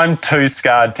 I'm too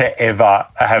scared to ever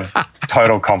have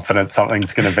total confidence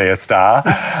something's going to be a star.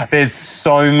 There's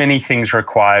so many things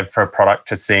required for a product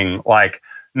to sing, like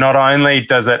not only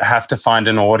does it have to find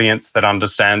an audience that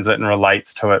understands it and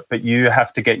relates to it, but you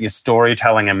have to get your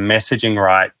storytelling and messaging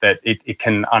right, that it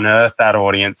can unearth that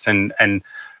audience and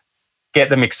get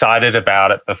them excited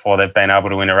about it before they've been able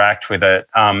to interact with it.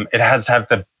 It has to have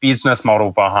the business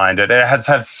model behind it. It has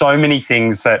to have so many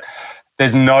things that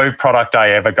there's no product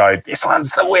I ever go, this one's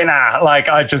the winner. Like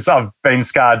I've been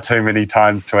scarred too many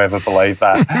times to ever believe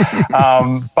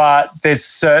that. But there's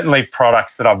certainly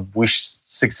products that I wish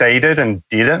succeeded and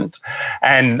didn't.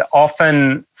 And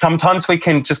often, sometimes we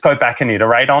can just go back and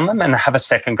iterate on them and have a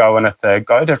second go and a third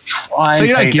go to try and tease out. So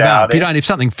you don't give up. You don't, if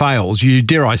something fails, you,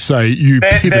 dare I say, you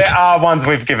pivot. There are ones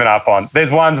we've given up on.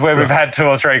 There's ones where we've had 2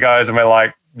 or 3 goes and we're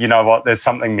like, you know what, there's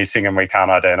something missing and we can't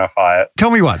identify it. Tell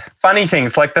me what. Funny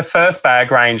things, like the first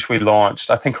bag range we launched,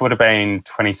 I think it would have been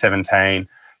 2017,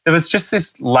 there was just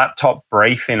this laptop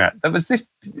brief in it.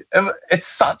 It's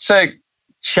such a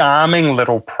charming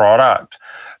little product,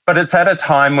 but it's at a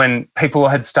time when people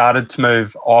had started to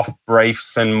move off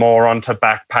briefs and more onto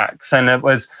backpacks, and it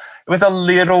was a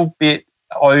little bit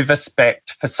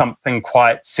over-spec'd for something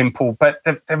quite simple, but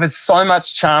there was so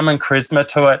much charm and charisma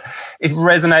to it. It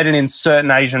resonated in certain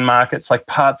Asian markets, like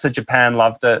parts of Japan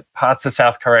loved it, parts of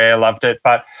South Korea loved it,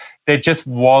 but there just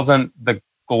wasn't the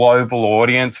global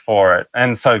audience for it.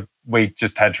 And so we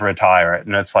just had to retire it.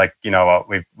 And it's like, you know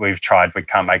what, we've tried, we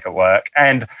can't make it work.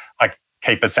 And I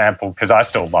keep a sample because I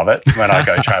still love it when I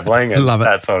go traveling and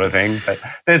that sort of thing. But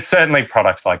there's certainly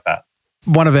products like that.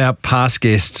 One of our past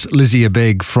guests, Lizzie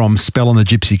Abeg from Spell and the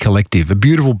Gypsy Collective, a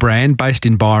beautiful brand based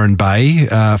in Byron Bay,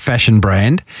 fashion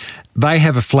brand. They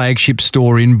have a flagship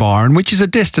store in Byron, which is a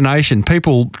destination.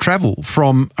 People travel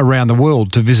from around the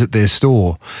world to visit their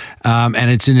store,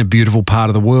 and it's in a beautiful part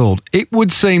of the world. It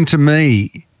would seem to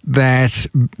me that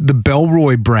the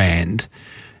Bellroy brand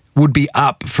would be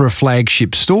up for a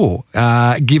flagship store,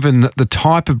 given the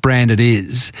type of brand it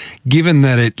is, given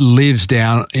that it lives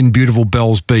down in beautiful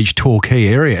Bells Beach, Torquay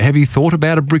area. Have you thought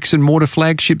about a bricks and mortar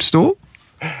flagship store?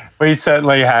 We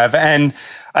certainly have. And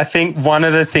I think one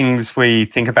of the things we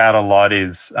think about a lot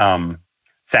is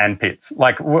sandpits.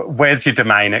 Like, where's your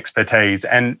domain expertise?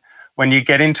 And when you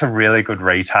get into really good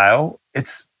retail,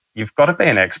 you've got to be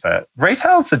an expert.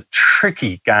 Retail's a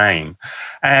tricky game.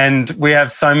 And we have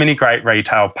so many great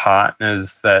retail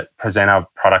partners that present our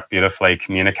product beautifully,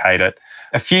 communicate it.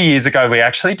 A few years ago, we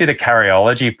actually did a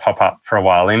carryology pop-up for a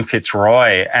while in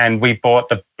Fitzroy, and we bought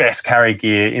the best carry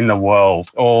gear in the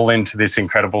world all into this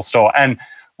incredible store. And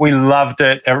we loved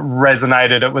it. It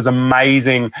resonated. It was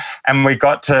amazing. And we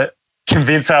got to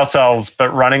convince ourselves,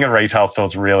 but running a retail store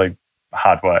is really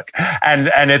hard work. And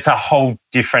it's a whole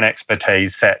different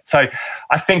expertise set. So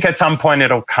I think at some point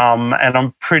it'll come, and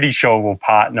I'm pretty sure we'll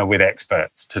partner with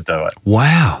experts to do it.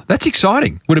 Wow, that's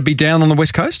exciting. Would it be down on the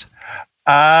West Coast?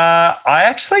 I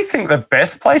actually think the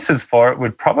best places for it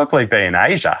would probably be in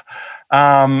Asia.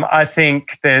 I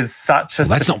think there's such a... Well,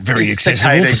 that's not very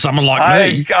accessible for someone like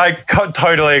me. I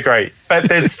totally agree. But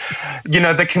there's,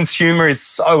 the consumer is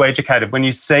so educated. When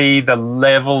you see the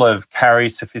level of carry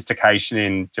sophistication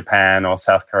in Japan or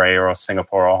South Korea or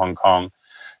Singapore or Hong Kong,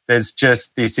 there's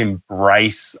just this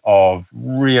embrace of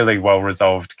really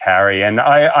well-resolved carry. And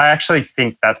I actually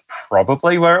think that's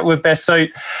probably where it would best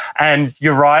suit. And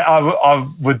you're right, I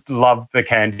would love the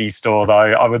candy store, though.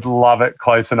 I would love it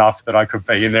close enough that I could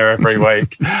be in there every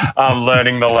week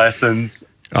learning the lessons.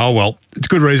 Oh, well, it's a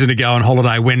good reason to go on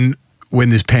holiday when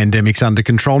this pandemic's under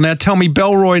control. Now, tell me,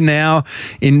 Bellroy now,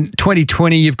 in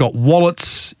 2020, you've got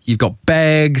wallets, you've got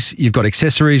bags, you've got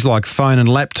accessories like phone and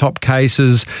laptop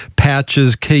cases,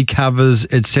 pouches, key covers,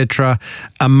 etc.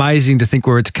 Amazing to think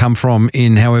where it's come from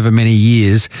in however many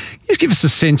years. Just give us a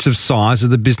sense of size of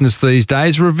the business these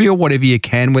days. Reveal whatever you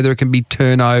can, whether it can be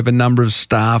turnover, number of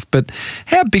staff, but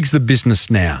how big's the business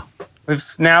now? We've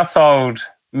now sold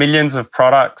millions of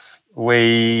products.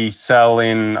 We sell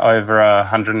in over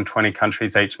 120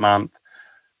 countries each month.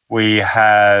 We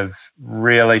have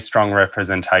really strong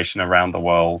representation around the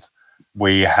world.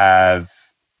 We have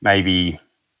maybe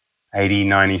 80,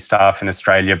 90 staff in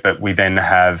Australia, but we then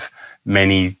have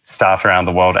many staff around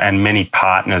the world and many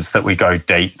partners that we go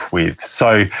deep with.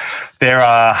 So there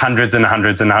are hundreds and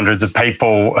hundreds and hundreds of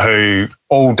people who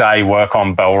all day work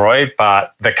on Bellroy,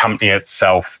 but the company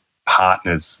itself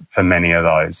partners for many of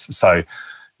those. So,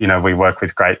 we work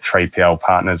with great 3PL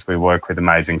partners. We work with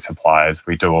amazing suppliers.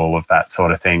 We do all of that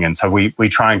sort of thing. And so we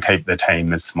try and keep the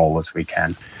team as small as we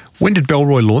can. When did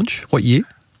Bellroy launch? What year?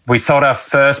 We sold our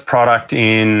first product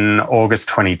in August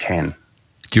 2010.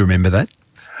 Do you remember that?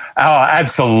 Oh,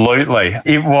 absolutely.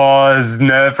 It was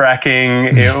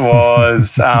nerve-wracking. It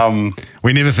was...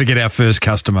 we never forget our first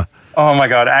customer. Oh, my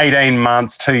God, 18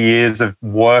 months, 2 years of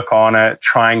work on it,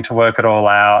 trying to work it all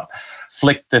out,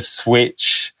 flicked the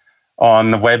switch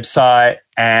on the website,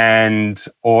 and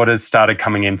orders started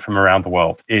coming in from around the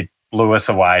world. It blew us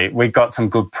away. We got some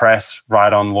good press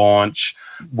right on launch.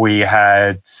 We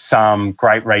had some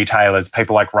great retailers,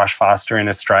 people like Rush Faster in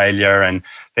Australia, and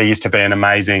there used to be an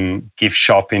amazing gift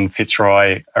shop in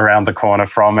Fitzroy around the corner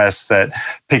from us that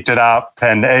picked it up.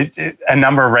 And a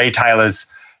number of retailers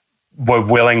were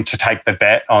willing to take the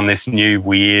bet on this new,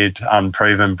 weird,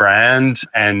 unproven brand,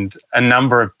 and a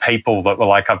number of people that were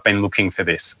like, I've been looking for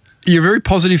this. You're a very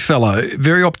positive fellow,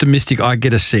 very optimistic, I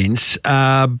get a sense,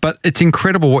 but it's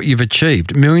incredible what you've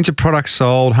achieved. Millions of products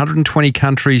sold, 120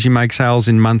 countries you make sales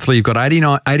in monthly. You've got 80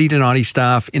 to 90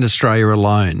 staff in Australia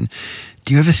alone.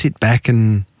 Do you ever sit back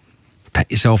and pat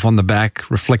yourself on the back,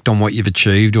 reflect on what you've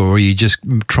achieved, or are you just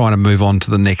trying to move on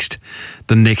to the next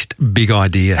big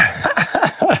idea?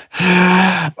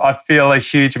 I feel a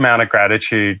huge amount of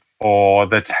gratitude for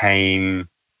the team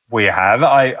we have.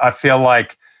 I feel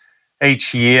like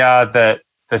each year that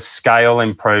the scale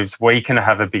improves, we can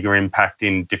have a bigger impact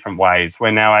in different ways. We're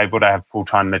now able to have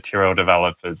full-time material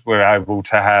developers. We're able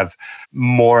to have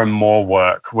more and more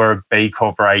work. We're a B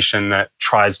corporation that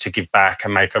tries to give back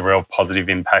and make a real positive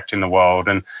impact in the world.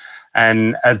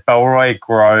 And as Bellroy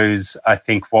grows, I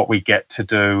think what we get to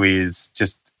do is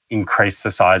just increase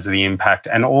the size of the impact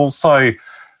and also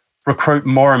recruit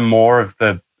more and more of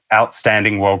the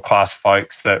outstanding world-class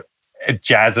folks that it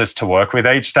jazzes us to work with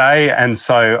each day. And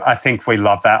so I think we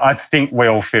love that. I think we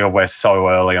all feel we're so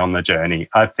early on the journey.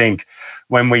 I think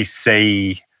when we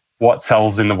see what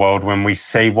sells in the world, when we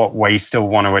see what we still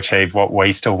want to achieve, what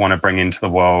we still want to bring into the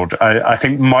world, I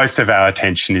think most of our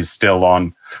attention is still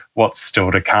on what's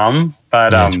still to come.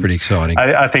 But yeah, it's pretty exciting.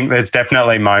 I think there's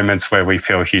definitely moments where we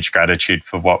feel huge gratitude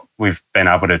for what we've been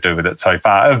able to do with it so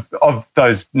far. Of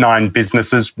those 9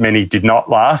 businesses, many did not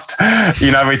last.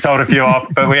 We sold a few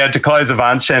off, but we had to close a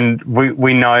bunch, and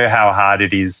we know how hard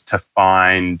it is to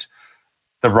find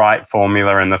the right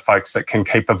formula and the folks that can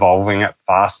keep evolving it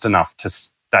fast enough to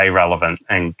stay relevant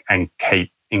and keep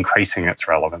increasing its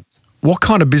relevance. What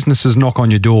kind of businesses knock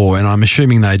on your door? And I'm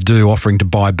assuming they do, offering to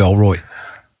buy Bellroy.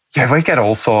 Yeah, we get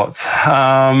all sorts.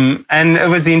 And it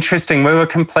was interesting. We were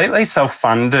completely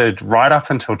self-funded right up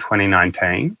until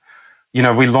 2019.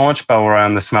 We launched Bellroy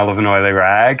on the smell of an oily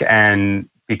rag, and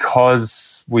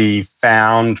because we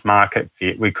found market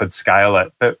fit, we could scale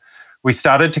it. But we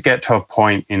started to get to a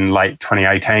point in late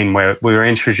 2018 where we were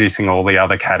introducing all the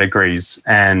other categories,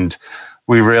 and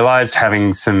we realised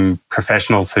having some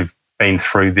professionals who've been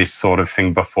through this sort of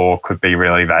thing before could be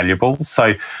really valuable.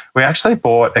 So we actually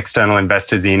brought external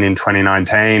investors in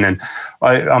 2019, and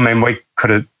I mean, we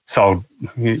could have sold,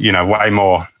 way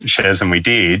more shares than we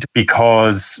did,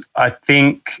 because I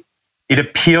think it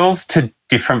appeals to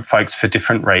different folks for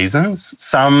different reasons.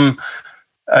 Some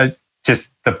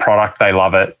just the product, they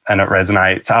love it and it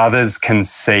resonates. Others can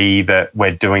see that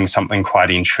we're doing something quite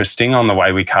interesting on the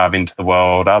way we carve into the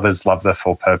world. Others love the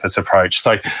full purpose approach.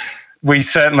 So we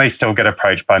certainly still get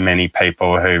approached by many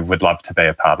people who would love to be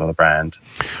a part of the brand.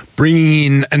 Bringing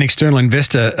in an external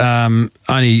investor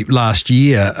only last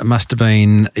year must have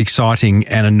been exciting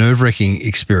and a nerve-wracking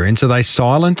experience. Are they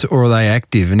silent or are they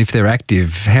active? And if they're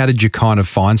active, how did you kind of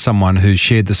find someone who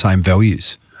shared the same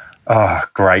values? Oh,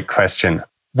 great question.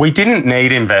 We didn't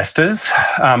need investors.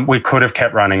 We could have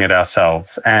kept running it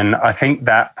ourselves. And I think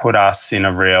that put us in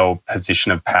a real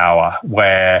position of power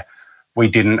where we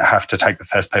didn't have to take the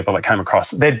first people that came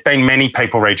across. There'd been many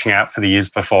people reaching out for the years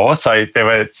before. So there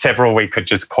were several we could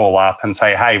just call up and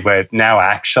say, hey, we're now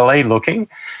actually looking.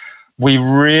 We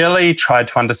really tried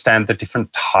to understand the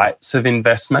different types of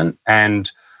investment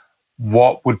and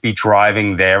what would be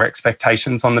driving their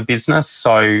expectations on the business.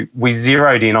 So we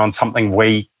zeroed in on something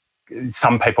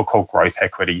some people call growth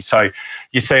equity. So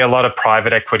you see a lot of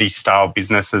private equity style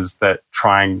businesses that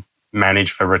try and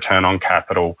manage for return on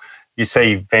capital. You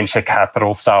see venture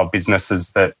capital style businesses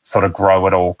that sort of grow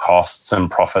at all costs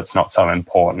and profit's not so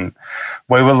important.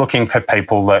 We were looking for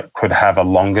people that could have a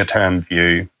longer term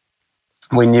view.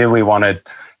 We knew we wanted,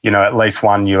 at least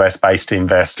one US-based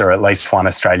investor, at least one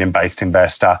Australian-based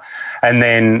investor. And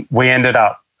then we ended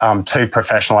up 2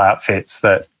 professional outfits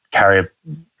that carry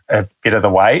a bit of the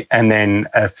weight, and then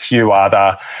a few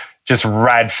other just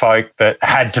rad folk that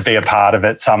had to be a part of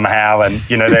it somehow. And,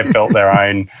 they've built their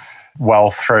own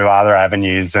wealth through other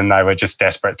avenues, and they were just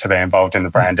desperate to be involved in the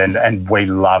brand. And we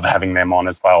love having them on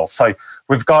as well. So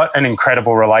we've got an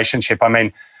incredible relationship. I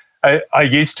mean, I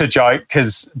used to joke,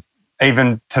 because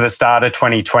even to the start of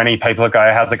 2020, people would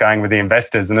go, how's it going with the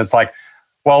investors? And it's like,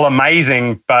 well,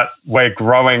 amazing, but we're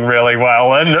growing really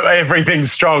well and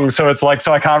everything's strong. So it's like,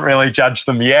 so I can't really judge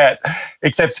them yet.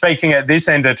 Except speaking at this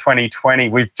end of 2020,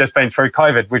 we've just been through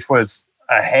COVID, which was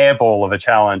a hairball of a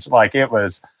challenge. Like, it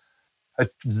was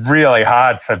it's really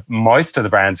hard for most of the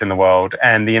brands in the world,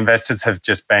 and the investors have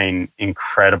just been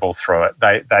incredible through it.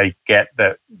 They get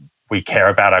that we care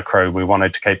about our crew. We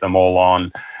wanted to keep them all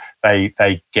on.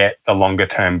 They get the longer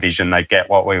term vision. They get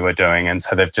what we were doing, and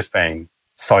so they've just been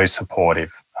so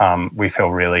supportive. We feel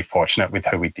really fortunate with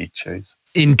who we did choose.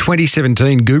 In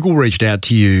 2017, Google reached out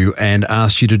to you and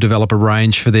asked you to develop a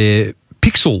range for their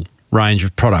Pixel range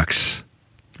of products.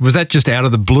 Was that just out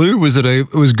of the blue? Was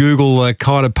Google a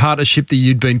kind of partnership that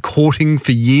you'd been courting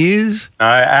for years? No,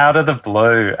 out of the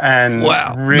blue, and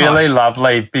really nice.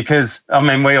 Lovely, because I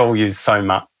mean we all use so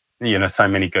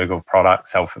many Google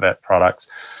products, Alphabet products,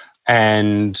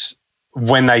 and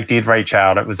when they did reach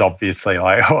out, it was obviously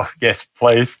like, oh, yes,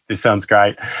 please, this sounds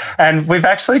great. And we've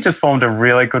actually just formed a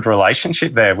really good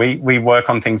relationship there. We work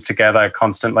on things together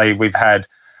constantly. We've had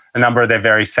a number of their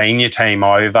very senior team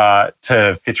over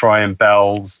to Fitzroy and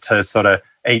Bell's to sort of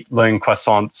eat loon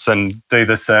croissants and do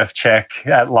the surf check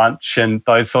at lunch and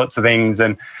those sorts of things.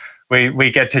 And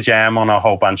we get to jam on a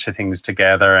whole bunch of things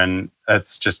together, and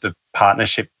it's just a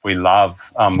partnership we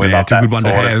love. We love that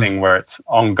sort of thing where it's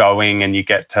ongoing and you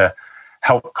get to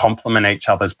help complement each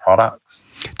other's products.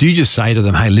 Do you just say to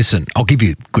them, hey, listen, I'll give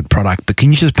you a good product, but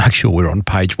can you just make sure we're on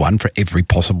page 1 for every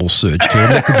possible search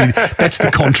term? That's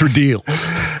the contra deal.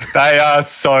 They are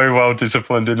so well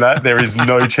disciplined in that. There is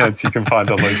no chance you can find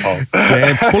a loophole.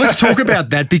 Damn. Well, let's talk about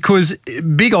that, because a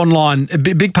big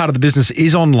part of the business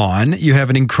is online. You have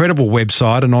an incredible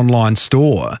website, an online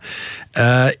store.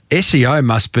 SEO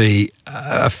must be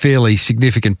a fairly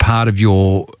significant part of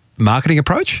your marketing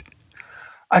approach.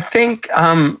 I think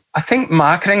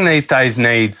marketing these days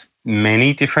needs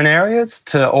many different areas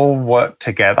to all work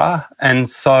together. And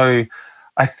so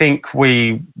I think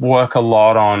we work a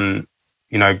lot on,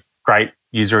 great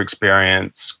user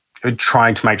experience,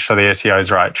 trying to make sure the SEO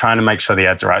is right, trying to make sure the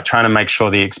ads are right, trying to make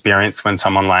sure the experience when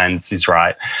someone lands is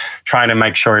right, trying to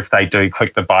make sure if they do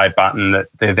click the buy button that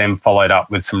they're then followed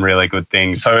up with some really good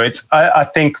things. So I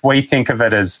think we think of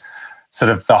it as sort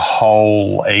of the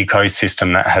whole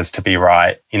ecosystem that has to be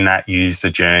right in that user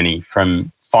journey,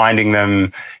 from finding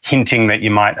them, hinting that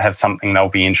you might have something they'll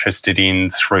be interested in,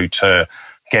 through to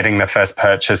getting the first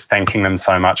purchase, thanking them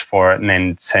so much for it, and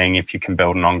then seeing if you can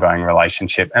build an ongoing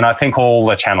relationship. And I think all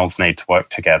the channels need to work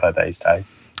together these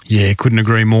days. Yeah, couldn't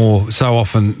agree more. So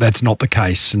often that's not the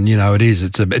case, and it is.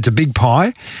 It's a big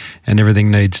pie, and everything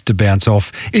needs to bounce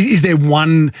off. Is there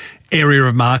one area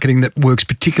of marketing that works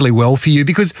particularly well for you?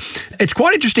 Because it's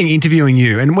quite interesting interviewing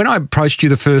you. And when I approached you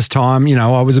the first time,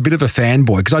 I was a bit of a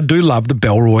fanboy, because I do love the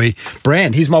Bellroy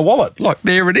brand. Here's my wallet. Look,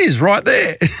 there it is, right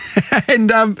there.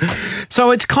 And so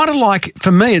it's kind of like,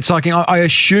 for me, it's like I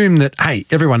assume that, hey,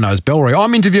 everyone knows Bellroy.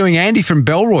 I'm interviewing Andy from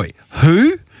Bellroy.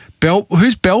 Who?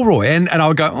 Who's Bellroy? And I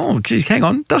would go, oh, geez, hang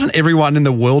on. Doesn't everyone in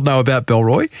the world know about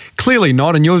Bellroy? Clearly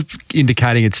not. And you're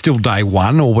indicating it's still day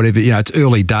one or whatever, it's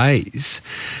early days.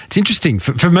 It's interesting.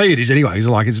 For me, it is anyway. It's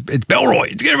like, it's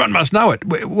Bellroy. Everyone must know it.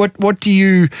 What do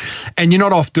you, and you're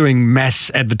not off doing mass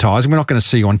advertising. We're not going to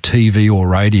see you on TV or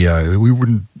radio. We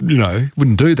wouldn't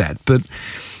do that. But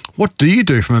what do you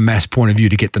do from a mass point of view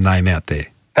to get the name out there?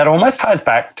 That almost ties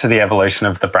back to the evolution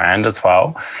of the brand as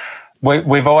well.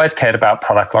 We've always cared about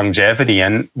product longevity,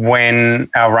 and when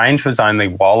our range was only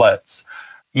wallets,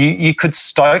 you could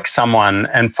stoke someone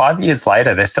and 5 years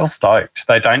later they're still stoked.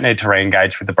 They don't need to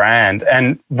re-engage with the brand.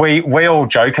 And we all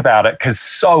joke about it, because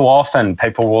so often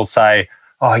people will say,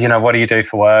 oh, what do you do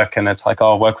for work? And it's like,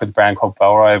 oh, I work with a brand called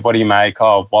Bellroy. What do you make?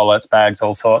 Oh, wallets, bags,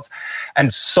 all sorts.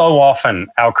 And so often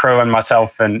our crew and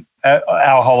myself and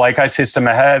our whole ecosystem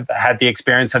have had the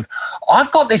experience of,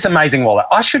 I've got this amazing wallet.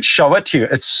 I should show it to you.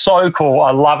 It's so cool. I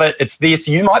love it. It's this.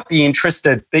 You might be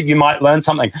interested, that you might learn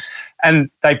something. And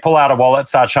they pull out a wallet,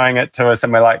 start showing it to us,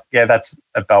 and we're like, yeah, that's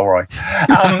a Bellroy.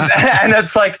 And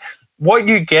it's like, what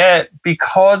you get,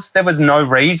 because there was no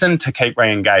reason to keep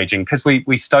re-engaging, because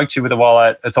we stoked you with a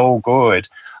wallet, it's all good.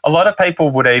 A lot of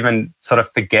people would even sort of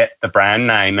forget the brand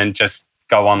name and just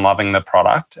go on loving the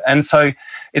product. And so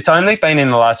it's only been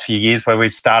in the last few years where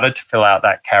we've started to fill out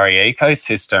that carry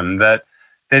ecosystem that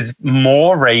there's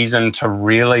more reason to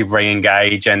really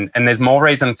re-engage, and there's more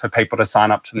reason for people to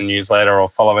sign up to the newsletter or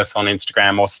follow us on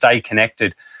Instagram or stay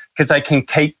connected, because they can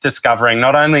keep discovering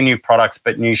not only new products,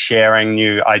 but new sharing,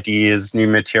 new ideas, new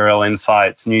material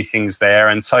insights, new things there.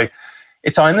 And so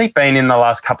it's only been in the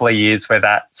last couple of years where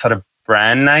that sort of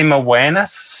brand name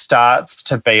awareness starts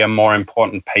to be a more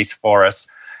important piece for us,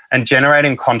 and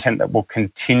generating content that will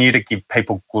continue to give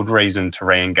people good reason to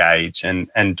re-engage and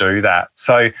do that.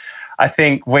 So I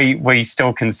think we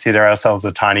still consider ourselves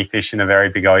a tiny fish in a very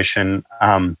big ocean.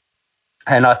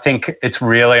 And I think it's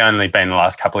really only been the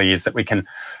last couple of years that we can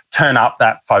turn up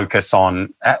that focus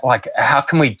on, like, how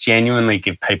can we genuinely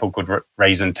give people good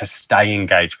reason to stay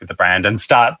engaged with the brand and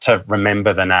start to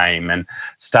remember the name and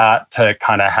start to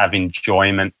kind of have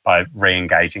enjoyment by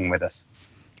re-engaging with us.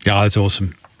 Yeah, that's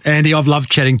awesome. Andy, I've loved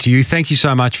chatting to you. Thank you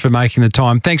so much for making the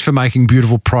time. Thanks for making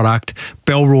beautiful product.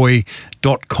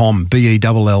 Bellroy.com,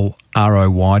 BELLROY.com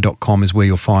is where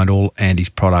you'll find all Andy's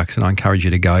products, and I encourage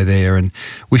you to go there and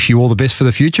wish you all the best for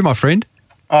the future, my friend.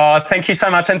 Oh, thank you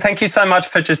so much. And thank you so much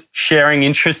for just sharing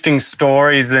interesting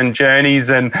stories and journeys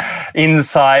and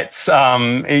insights.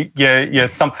 You're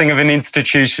something of an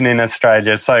institution in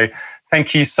Australia. So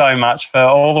thank you so much for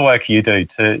all the work you do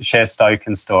to share Stoke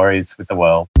and stories with the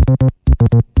world.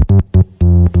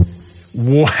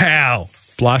 Wow.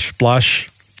 Blush, blush.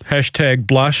 Hashtag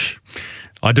blush.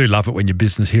 I do love it when your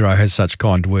business hero has such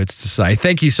kind words to say.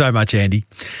 Thank you so much, Andy.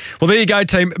 Well, there you go,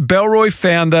 team. Bellroy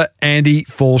founder Andy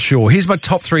Fallshaw. Here's my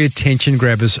top 3 attention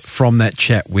grabbers from that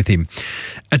chat with him.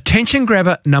 Attention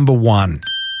grabber number 1.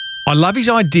 I love his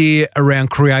idea around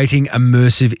creating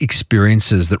immersive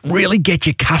experiences that really get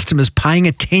your customers paying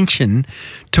attention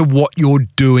to what you're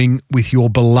doing with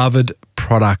your beloved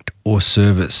product or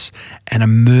service. An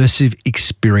immersive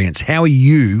experience. How are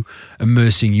you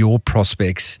immersing your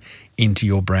prospects into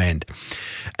your brand?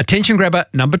 Attention grabber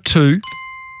number 2.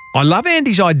 I love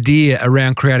Andy's idea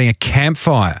around creating a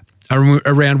campfire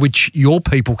around which your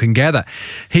people can gather.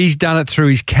 He's done it through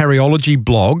his Carryology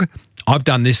blog. I've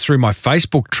done this through my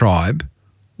Facebook tribe.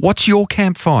 What's your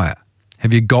campfire?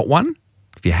 Have you got one?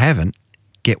 If you haven't,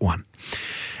 get one.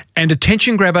 And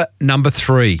attention grabber number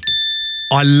 3.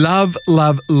 I love,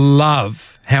 love,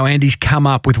 love how Andy's come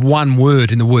up with one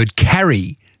word in the word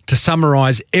carry to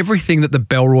summarise everything that the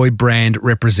Bellroy brand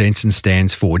represents and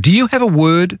stands for. Do you have a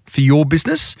word for your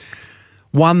business?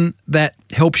 One that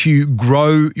helps you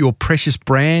grow your precious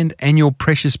brand and your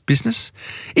precious business?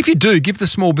 If you do, give the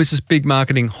Small Business Big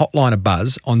Marketing hotline a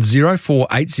buzz on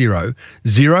 0480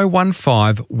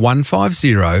 015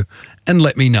 150 and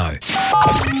let me know.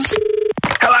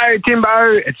 Hello,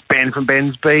 Timbo. It's Ben from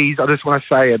Ben's Bees. I just want to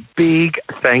say a big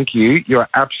thank you. You're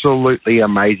absolutely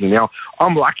amazing. Now,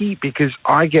 I'm lucky because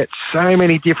I get so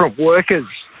many different workers.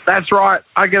 That's right.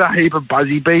 I get a heap of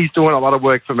buzzy bees doing a lot of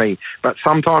work for me. But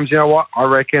sometimes, you know what? I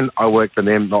reckon I work for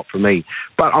them, not for me.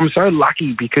 But I'm so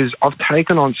lucky because I've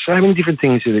taken on so many different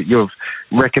things that you've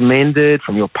recommended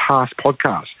from your past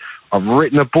podcasts. I've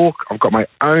written a book. I've got my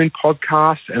own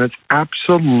podcast, and it's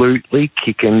absolutely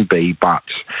kicking bee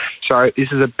butts. So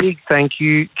this is a big thank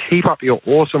you. Keep up your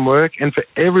awesome work. And for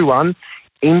everyone,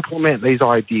 implement these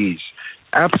ideas.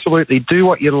 Absolutely do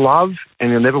what you love,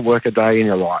 and you'll never work a day in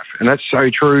your life. And that's so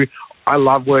true. I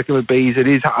love working with bees. It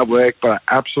is hard work, but I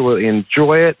absolutely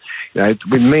enjoy it. You know,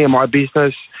 with me and my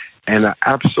business, and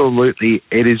absolutely,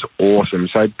 it is awesome.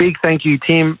 So big thank you,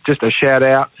 Tim. Just a shout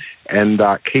out, and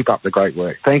keep up the great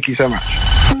work. Thank you so much.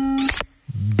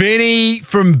 Benny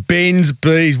from Ben's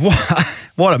Bees.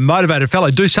 What a motivated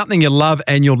fellow. Do something you love,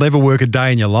 and you'll never work a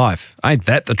day in your life. Ain't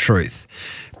that the truth?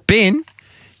 Ben,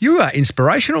 you are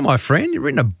inspirational, my friend. You've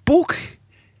written a book.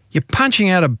 You're punching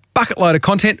out a bucket load of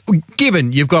content,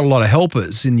 given you've got a lot of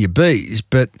helpers in your bees,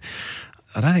 but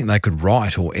I don't think they could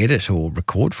write or edit or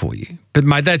record for you. But,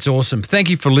 mate, that's awesome. Thank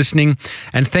you for listening,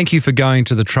 and thank you for going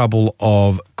to the trouble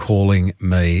of calling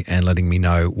me and letting me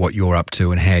know what you're up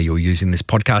to and how you're using this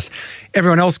podcast.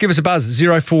 Everyone else, give us a buzz,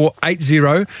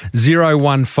 0480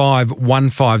 015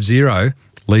 150.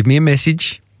 Leave me a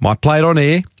message. Might play it on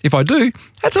air. If I do,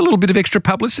 that's a little bit of extra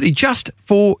publicity just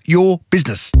for your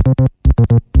business.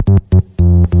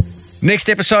 Next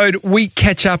episode, we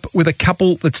catch up with a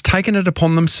couple that's taken it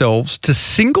upon themselves to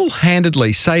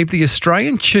single-handedly save the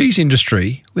Australian cheese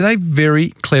industry with a very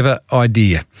clever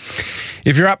idea.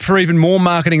 If you're up for even more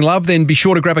marketing love, then be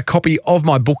sure to grab a copy of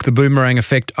my book, The Boomerang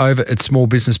Effect, over at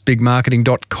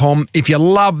smallbusinessbigmarketing.com. If you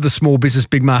love the Small Business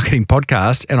Big Marketing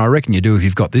podcast, and I reckon you do if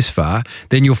you've got this far,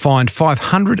 then you'll find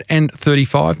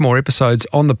 535 more episodes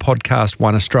on the Podcast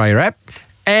One Australia app.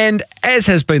 And as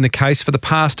has been the case for the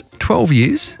past 12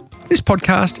 years, this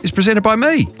podcast is presented by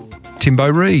me, Timbo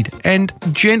Reid, and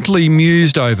gently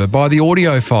mused over by the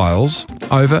audio files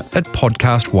over at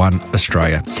Podcast One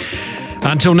Australia.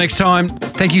 Until next time,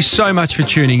 thank you so much for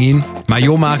tuning in. May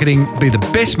your marketing be the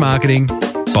best marketing.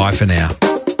 Bye for now.